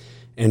them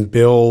and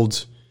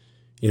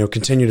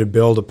continue to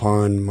build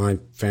upon my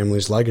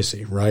family's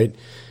legacy, right?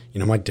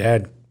 My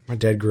dad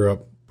grew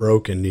up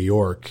broke in New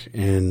York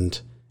and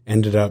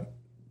ended up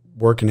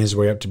working his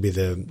way up to be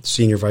the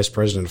senior vice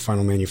president of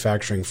final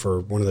manufacturing for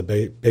one of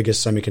the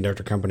biggest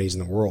semiconductor companies in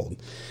the world.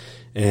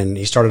 And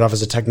he started off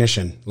as a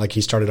technician. Like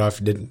he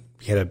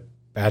had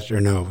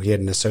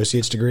an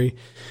associate's degree.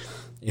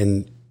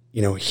 And,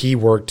 he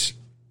worked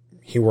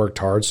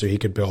hard so he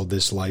could build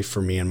this life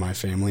for me and my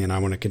family. And I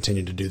want to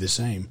continue to do the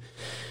same.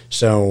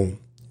 So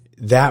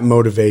that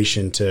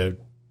motivation to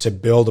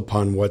build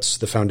upon what's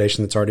the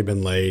foundation that's already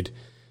been laid,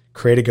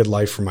 create a good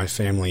life for my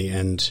family,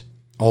 and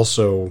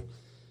also,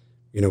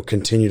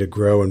 continue to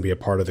grow and be a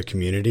part of the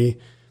community,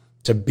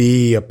 to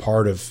be a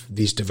part of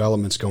these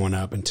developments going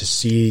up and to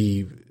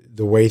see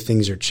the way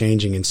things are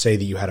changing and say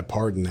that you had a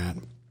part in that.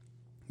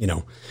 I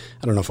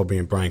don't know if I'll be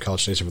in Bryan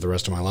College Station for the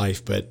rest of my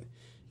life, but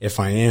if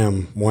I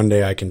am, one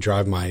day I can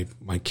drive my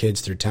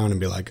kids through town and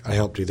be like, I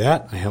helped do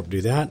that. I helped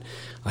do that.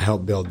 I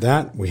helped build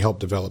that. We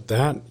helped develop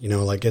that.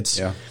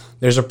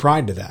 There's a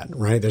pride to that,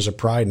 right? There's a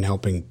pride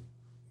in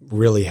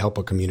really help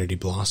a community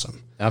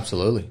blossom.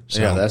 Absolutely.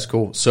 Yeah, that's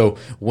cool. So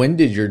when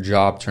did your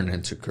job turn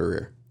into a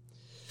career?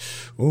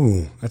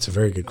 Ooh, that's a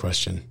very good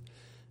question.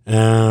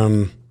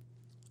 I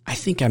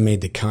think I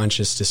made the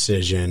conscious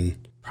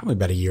decision probably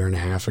about 1.5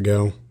 years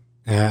ago.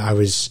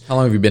 How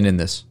long have you been in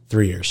this?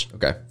 3 years.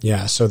 Okay.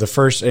 Yeah. So the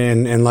first,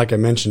 and like I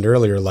mentioned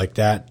earlier, like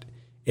that,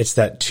 it's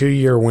that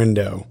 2-year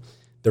window.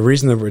 The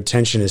reason the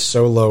retention is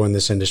so low in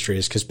this industry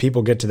is because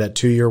people get to that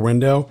 2-year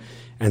window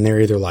and they're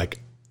either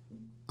like,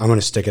 I'm going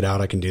to stick it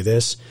out, I can do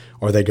this,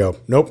 or they go,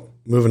 nope,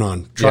 moving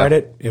on. Tried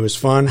it. It was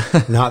fun.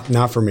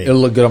 Not for me. It'll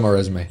look good on my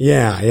resume.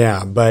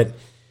 Yeah. But,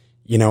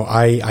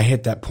 I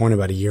hit that point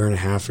about 1.5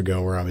 years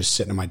ago where I was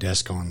sitting at my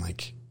desk going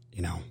like,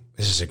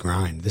 this is a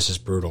grind. This is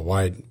brutal.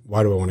 Why do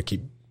I want to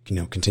keep,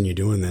 continue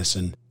doing this?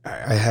 And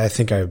I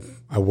think I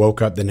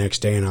woke up the next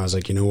day and I was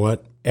like, you know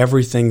what?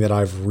 Everything that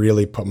I've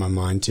really put my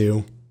mind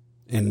to,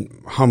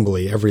 and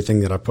humbly, everything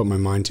that I put my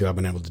mind to, I've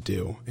been able to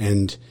do.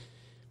 And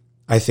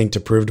I think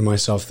to prove to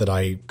myself that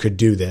I could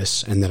do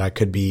this and that I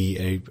could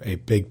be a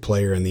big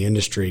player in the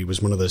industry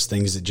was one of those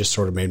things that just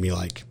sort of made me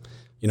like,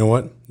 you know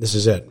what? This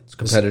is it. It's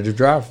competitive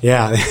drive.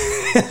 Yeah.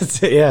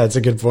 It's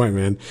a good point,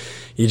 man.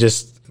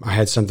 I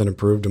had something to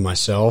prove to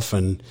myself,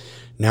 and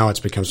now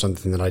it's become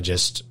something that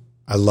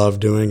I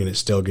love doing, and it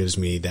still gives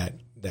me that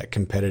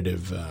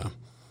competitive,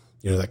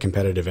 that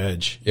competitive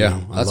edge. Yeah.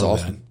 That's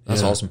awesome.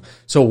 That's awesome.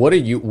 So what do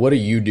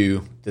you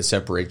do to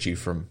separate you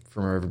from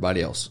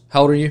everybody else?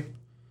 How old are you?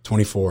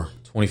 24.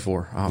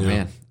 24. Oh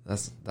man,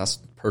 that's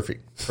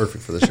perfect for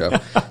the show.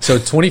 So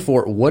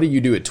 24. What do you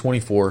do at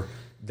 24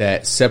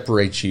 that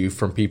separates you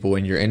from people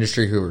in your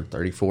industry who are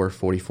 34,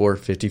 44,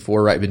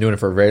 54? Right, been doing it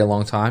for a very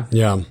long time.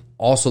 Yeah.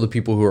 Also, the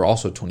people who are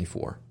also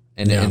 24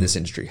 in this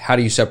industry. How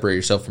do you separate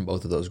yourself from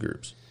both of those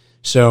groups?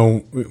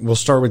 So we'll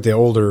start with the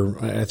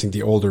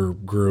older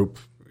group.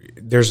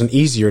 There's an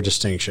easier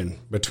distinction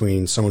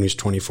between someone who's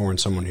 24 and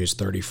someone who's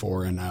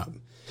 34 and up.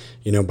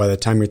 By the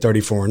time you're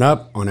 34 and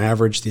up, on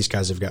average, these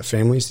guys have got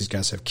families. These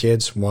guys have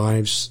kids,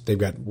 wives. They've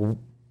got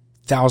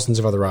thousands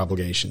of other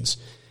obligations.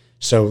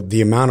 So the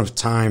amount of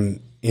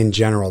time in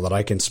general that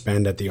I can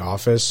spend at the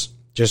office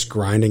just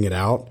grinding it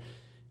out,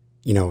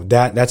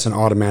 that's an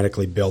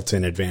automatically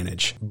built-in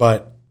advantage.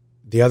 But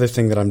the other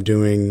thing that I'm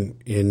doing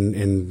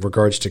in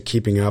regards to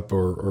keeping up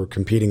or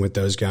competing with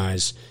those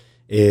guys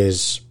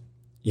is,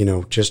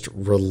 just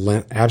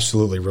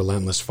absolutely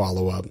relentless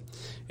follow-up.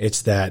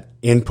 It's that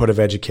input of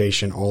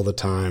education all the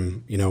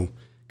time,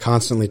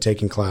 constantly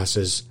taking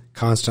classes,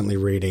 constantly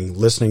reading,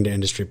 listening to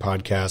industry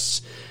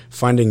podcasts,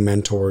 finding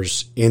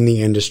mentors in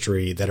the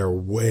industry that are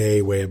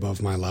way, way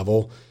above my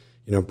level,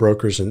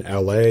 brokers in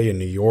LA and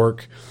New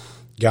York,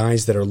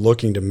 guys that are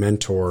looking to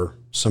mentor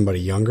somebody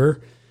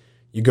younger.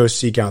 You go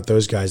seek out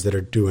those guys that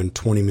are doing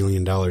 $20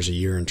 million a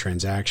year in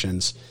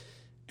transactions,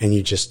 and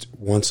you just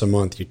once a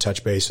month you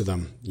touch base with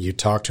them. You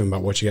talk to them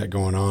about what you got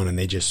going on, and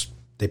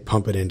they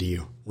pump it into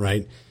you,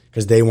 right?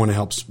 Because they want to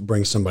help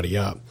bring somebody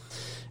up.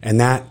 And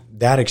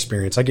that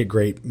experience, I get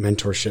great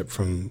mentorship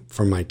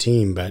from my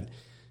team, but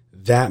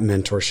that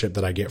mentorship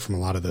that I get from a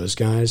lot of those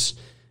guys,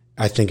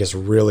 I think is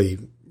really,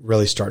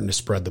 really starting to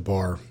spread the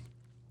bar.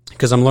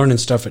 Because I'm learning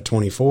stuff at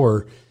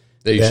 24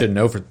 that you shouldn't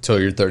know until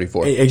you're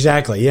 34.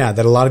 Exactly, yeah,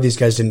 that a lot of these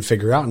guys didn't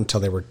figure out until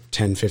they were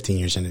 10, 15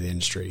 years into the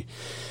industry.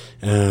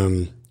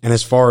 And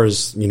as far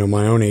as,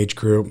 my own age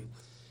group,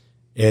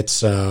 it's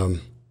that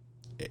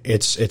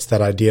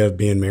idea of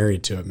being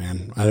married to it,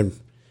 man. I'm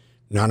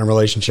not in a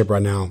relationship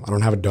right now. I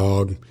don't have a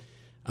dog.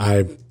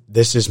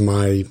 This is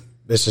my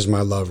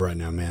love right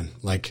now, man.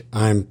 Like,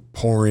 I'm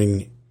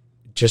pouring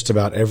just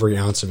about every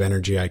ounce of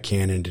energy I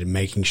can into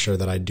making sure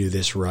that I do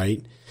this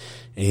right.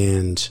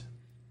 And,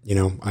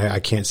 I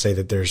can't say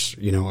that there's,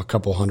 a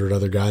couple hundred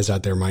other guys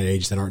out there my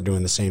age that aren't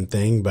doing the same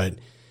thing, but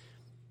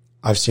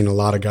I've seen a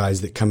lot of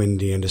guys that come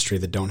into the industry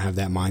that don't have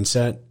that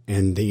mindset,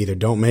 and they either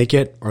don't make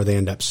it or they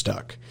end up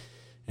stuck.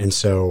 And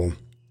so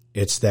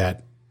it's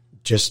that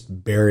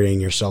just burying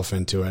yourself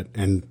into it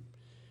and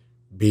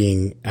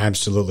being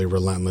absolutely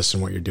relentless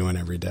in what you're doing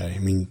every day. I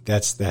mean,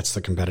 that's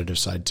the competitive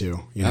side too.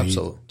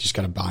 Absolutely. You just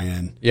got to buy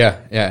in.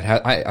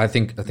 Yeah. I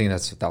think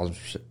that's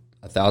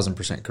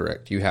 1,000%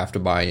 correct. You have to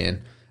buy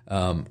in.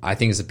 I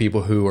think it's the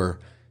people who are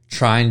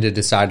trying to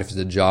decide if it's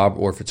a job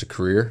or if it's a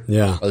career.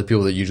 Yeah. Are the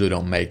people that usually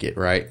don't make it,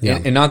 right? Yeah.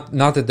 And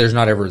not that there's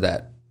not ever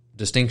that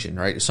distinction,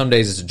 right? Some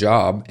days it's a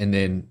job, and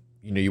then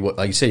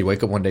like you say, you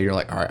wake up one day, you're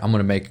like, all right, I'm going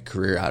to make a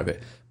career out of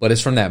it. But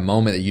it's from that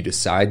moment that you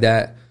decide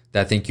that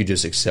I think you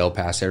just excel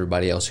past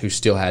everybody else who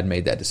still hadn't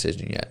made that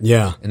decision yet.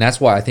 Yeah. And that's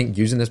why I think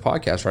using this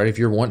podcast, right? If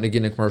you're wanting to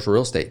get into commercial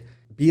real estate,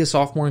 be a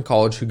sophomore in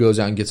college who goes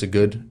out and gets a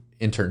good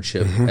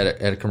internship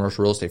at a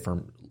commercial real estate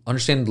firm.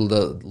 Understand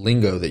the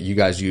lingo that you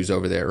guys use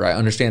over there, right?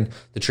 Understand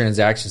the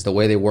transactions, the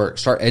way they work.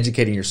 Start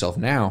educating yourself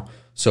now.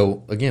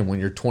 So again, when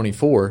you're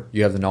 24,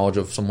 you have the knowledge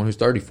of someone who's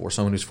 34,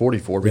 someone who's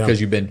 44,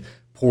 because you've been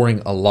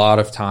pouring a lot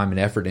of time and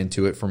effort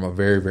into it from a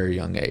very, very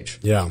young age.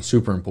 Yeah.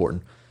 Super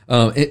important.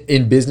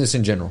 In business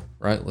in general,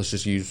 right? Let's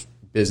just use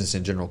business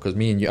in general, because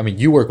me and you,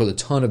 you work with a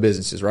ton of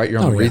businesses, right? You're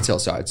on the retail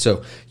side.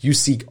 So you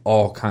seek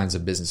all kinds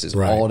of businesses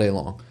all day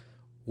long.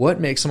 What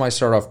makes somebody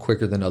start off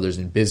quicker than others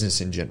in business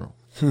in general?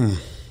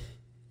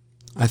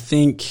 I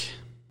think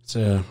it's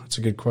a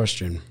good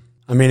question.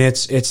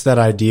 It's that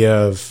idea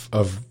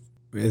of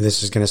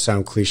this is going to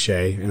sound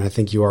cliche, and I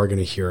think you are going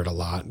to hear it a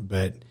lot,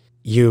 but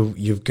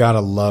you've got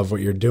to love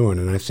what you're doing.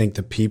 And I think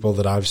the people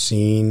that I've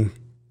seen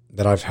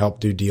that I've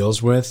helped do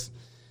deals with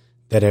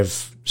that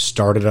have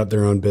started up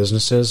their own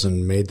businesses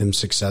and made them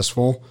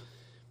successful,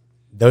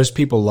 those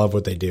people love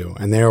what they do,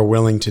 and they are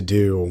willing to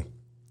do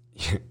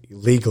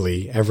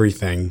legally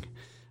everything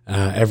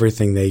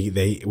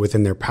they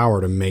within their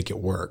power to make it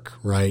work,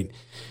 right?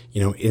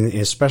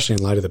 Especially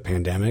in light of the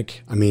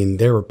pandemic.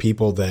 There were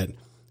people that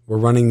were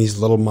running these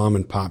little mom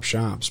and pop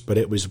shops, but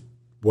it was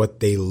what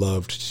they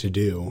loved to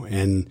do,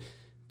 and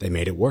they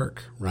made it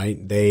work,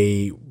 right?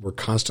 They were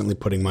constantly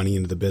putting money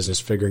into the business,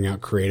 figuring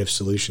out creative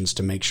solutions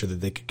to make sure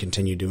that they could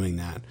continue doing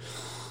that.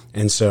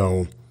 And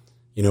so,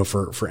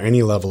 for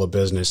any level of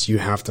business, you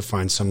have to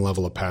find some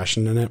level of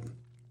passion in it.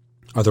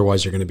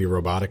 Otherwise, you're going to be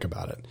robotic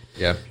about it.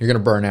 Yeah, you're going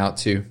to burn out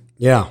too.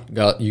 Yeah,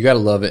 you got to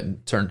love it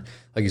and turn,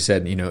 like you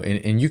said,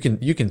 and you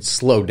can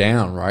slow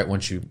down, right?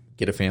 Once you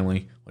get a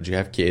family, once you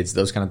have kids,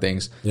 those kind of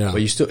things. Yeah.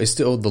 But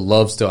the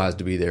love still has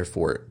to be there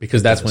for it,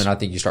 because that's when I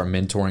think you start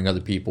mentoring other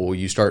people.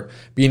 You start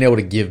being able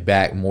to give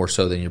back more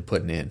so than you're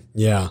putting in.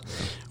 Yeah.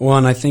 Well,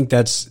 and I think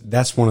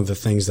that's one of the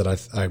things that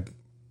I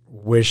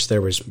wish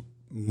there was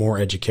more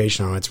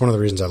education on. It's one of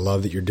the reasons I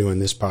love that you're doing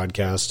this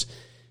podcast.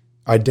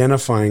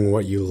 Identifying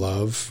what you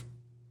love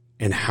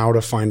and how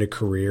to find a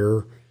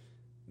career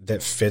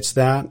that fits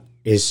that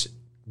is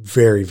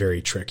very,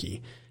 very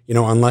tricky.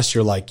 Unless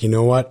you're like, you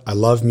know what? I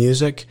love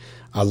music.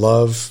 I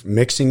love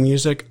mixing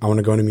music. I want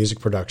to go into music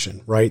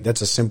production, right?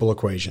 That's a simple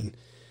equation.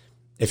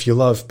 If you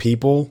love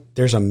people,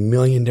 there's a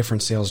million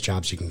different sales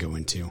jobs you can go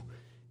into.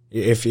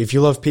 If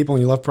you love people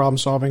and you love problem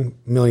solving,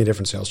 a million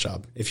different sales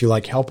jobs. If you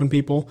like helping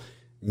people,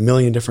 a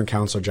million different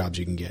counselor jobs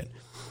you can get.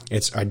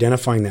 It's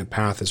identifying that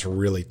path is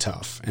really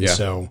tough. And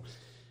so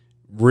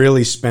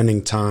really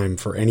spending time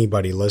for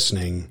anybody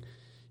listening,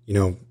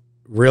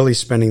 really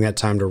spending that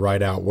time to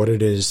write out what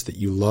it is that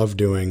you love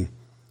doing,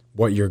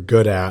 what you're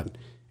good at,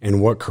 and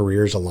what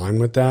careers align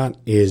with that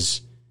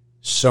is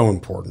so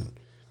important.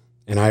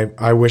 And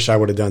I wish I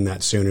would have done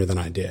that sooner than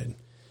I did,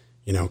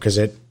 because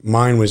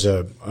mine was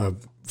a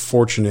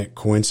fortunate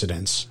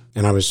coincidence,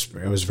 and I was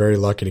very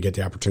lucky to get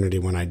the opportunity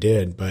when I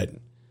did. But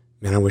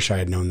man, I wish I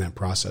had known that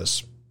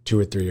process 2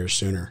 or 3 years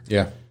sooner.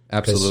 Yeah,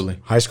 absolutely.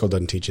 High school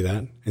doesn't teach you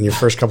that, and your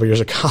first couple of years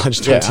of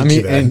college don't teach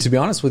you that. And to be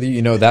honest with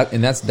you, that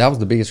was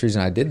the biggest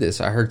reason I did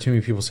this. I heard too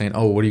many people saying,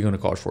 "Oh, what are you going to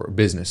college for?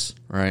 Business,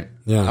 right?"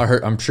 Yeah,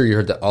 I'm sure you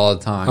heard that all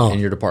the time in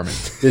your department.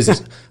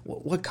 Business.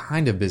 What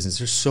kind of business?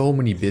 There's so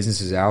many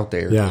businesses out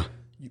there. Yeah,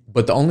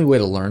 but the only way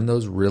to learn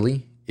those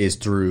really is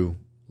through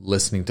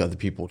listening to other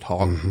people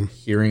talk,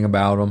 hearing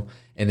about them,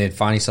 and then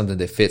finding something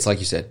that fits. Like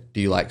you said,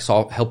 do you like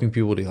helping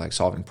people? Do you like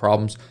solving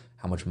problems?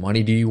 How much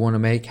money do you want to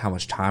make? How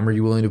much time are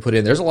you willing to put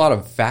in? There's a lot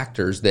of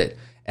factors that,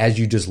 as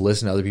you just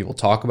listen to other people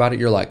talk about it,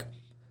 you're like,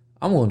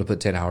 I'm willing to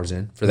put 10 hours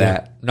in for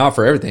that. Not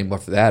for everything,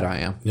 but for that I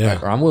am. Yeah.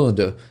 Right? Or I'm willing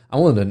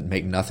to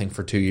make nothing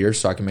for 2 years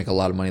so I can make a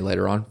lot of money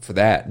later on for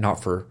that.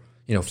 Not for,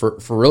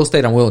 for real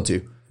estate, I'm willing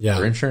to. Yeah.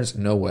 For insurance,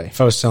 no way. If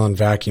I was selling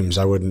vacuums,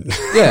 I wouldn't.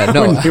 Yeah,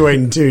 no. I wouldn't be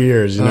waiting 2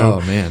 years.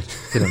 Oh man,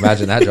 can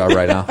imagine that job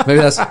right now. Maybe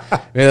that's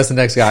the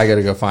next guy I got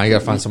to go find. I got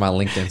to find somebody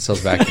on LinkedIn sells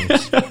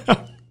vacuums.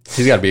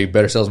 He's got to be a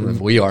better salesman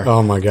than we are.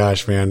 Oh my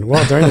gosh, man!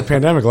 Well, during the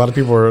pandemic, a lot of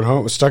people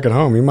were stuck at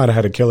home. You might have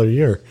had a killer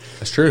year.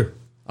 That's true.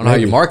 I don't know how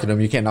you market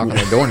them. You can't knock on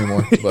their door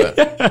anymore.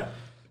 But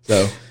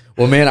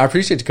well, man, I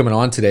appreciate you coming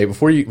on today.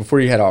 Before you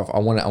head off, I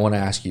want to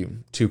ask you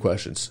 2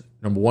 questions.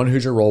 Number 1,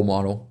 who's your role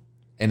model?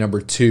 And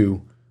number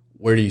 2,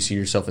 where do you see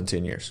yourself in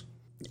 10 years?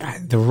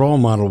 The role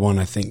model one,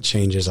 I think,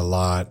 changes a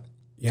lot.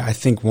 Yeah, I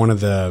think one of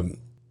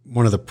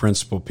the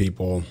principal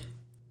people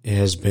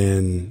has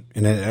been,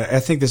 and I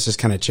think this has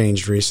kind of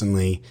changed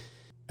recently.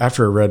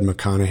 After I read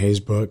McConaughey's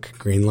book,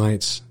 Green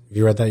Lights, have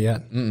you read that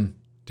yet? Mm-mm.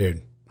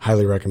 Dude,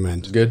 highly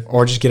recommend. Good.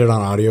 Or just get it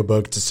on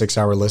audiobook. It's a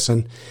 6-hour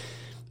listen.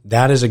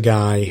 That is a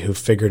guy who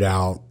figured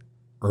out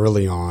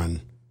early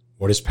on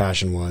what his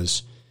passion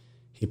was.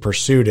 He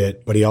pursued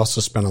it, but he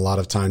also spent a lot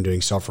of time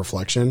doing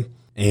self-reflection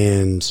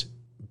and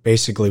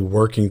basically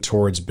working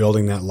towards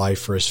building that life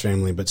for his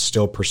family, but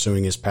still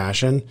pursuing his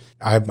passion.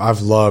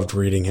 I've loved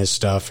reading his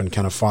stuff and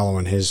kind of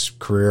following his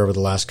career over the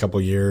last couple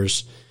of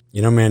years.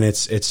 Man,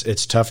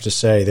 it's tough to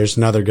say. There's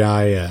another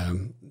guy,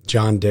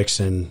 John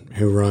Dixon,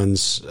 who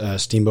runs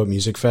Steamboat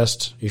Music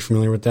Fest. Are you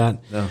familiar with that?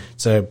 No.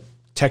 It's a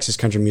Texas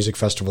country music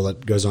festival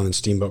that goes on in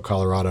Steamboat,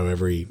 Colorado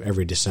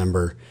every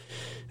December.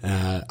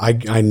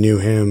 I knew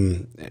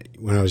him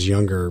when I was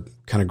younger,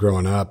 kind of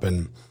growing up,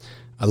 and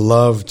I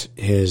loved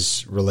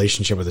his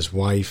relationship with his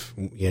wife.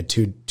 He had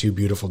two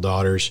beautiful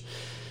daughters.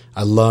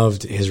 I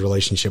loved his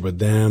relationship with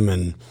them,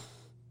 and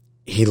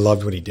he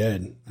loved what he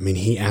did. I mean,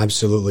 he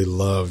absolutely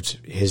loved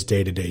his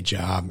day-to-day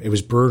job. It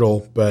was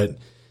brutal, but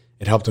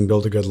it helped him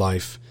build a good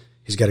life.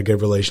 He's got a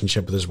good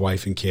relationship with his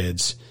wife and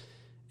kids,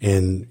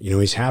 and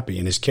he's happy,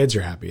 and his kids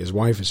are happy. His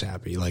wife is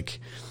happy. Like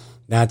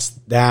that's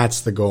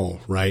the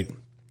goal, right?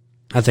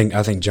 I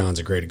think John's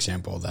a great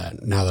example of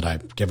that. Now that I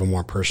give a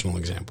more personal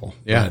example.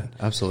 Yeah,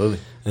 absolutely.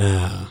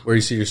 Where do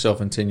you see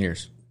yourself in 10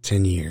 years?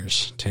 10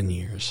 years.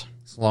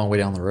 It's a long way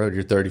down the road.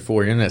 You're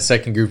 34. You're in that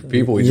second group of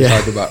people we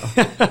just talked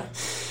about.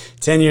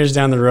 10 years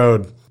down the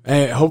road.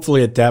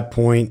 Hopefully at that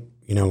point,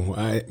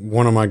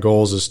 one of my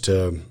goals is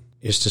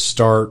to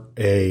start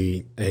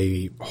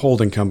a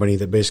holding company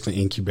that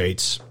basically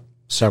incubates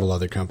several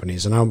other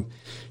companies. And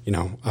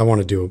I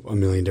want to do a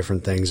million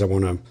different things. I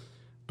want to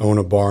own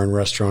a bar and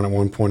restaurant at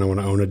one point. I want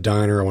to own a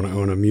diner. I want to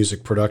own a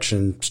music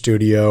production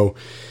studio.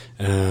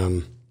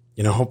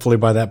 Hopefully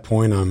by that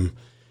point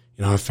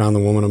I've found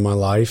the woman of my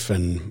life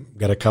and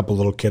got a couple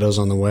little kiddos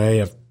on the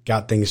way. I've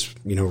got things,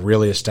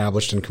 really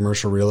established in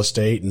commercial real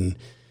estate, and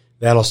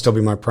that'll still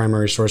be my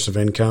primary source of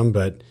income.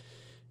 But,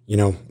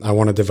 I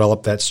want to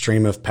develop that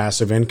stream of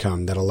passive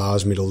income that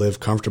allows me to live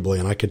comfortably.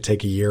 And I could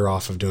take a year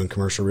off of doing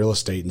commercial real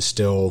estate and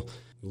still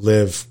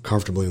live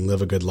comfortably and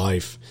live a good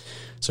life.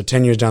 So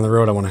 10 years down the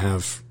road, I want to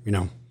have,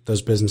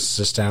 those businesses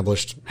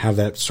established, have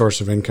that source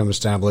of income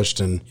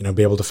established, and,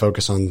 be able to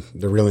focus on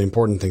the really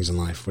important things in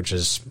life, which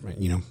is,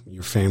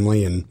 your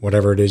family and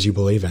whatever it is you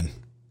believe in.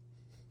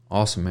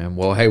 Awesome, man.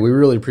 Well, hey, we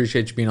really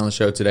appreciate you being on the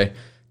show today.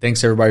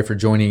 Thanks everybody for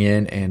joining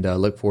in, and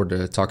look forward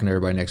to talking to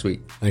everybody next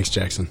week. Thanks,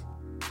 Jackson.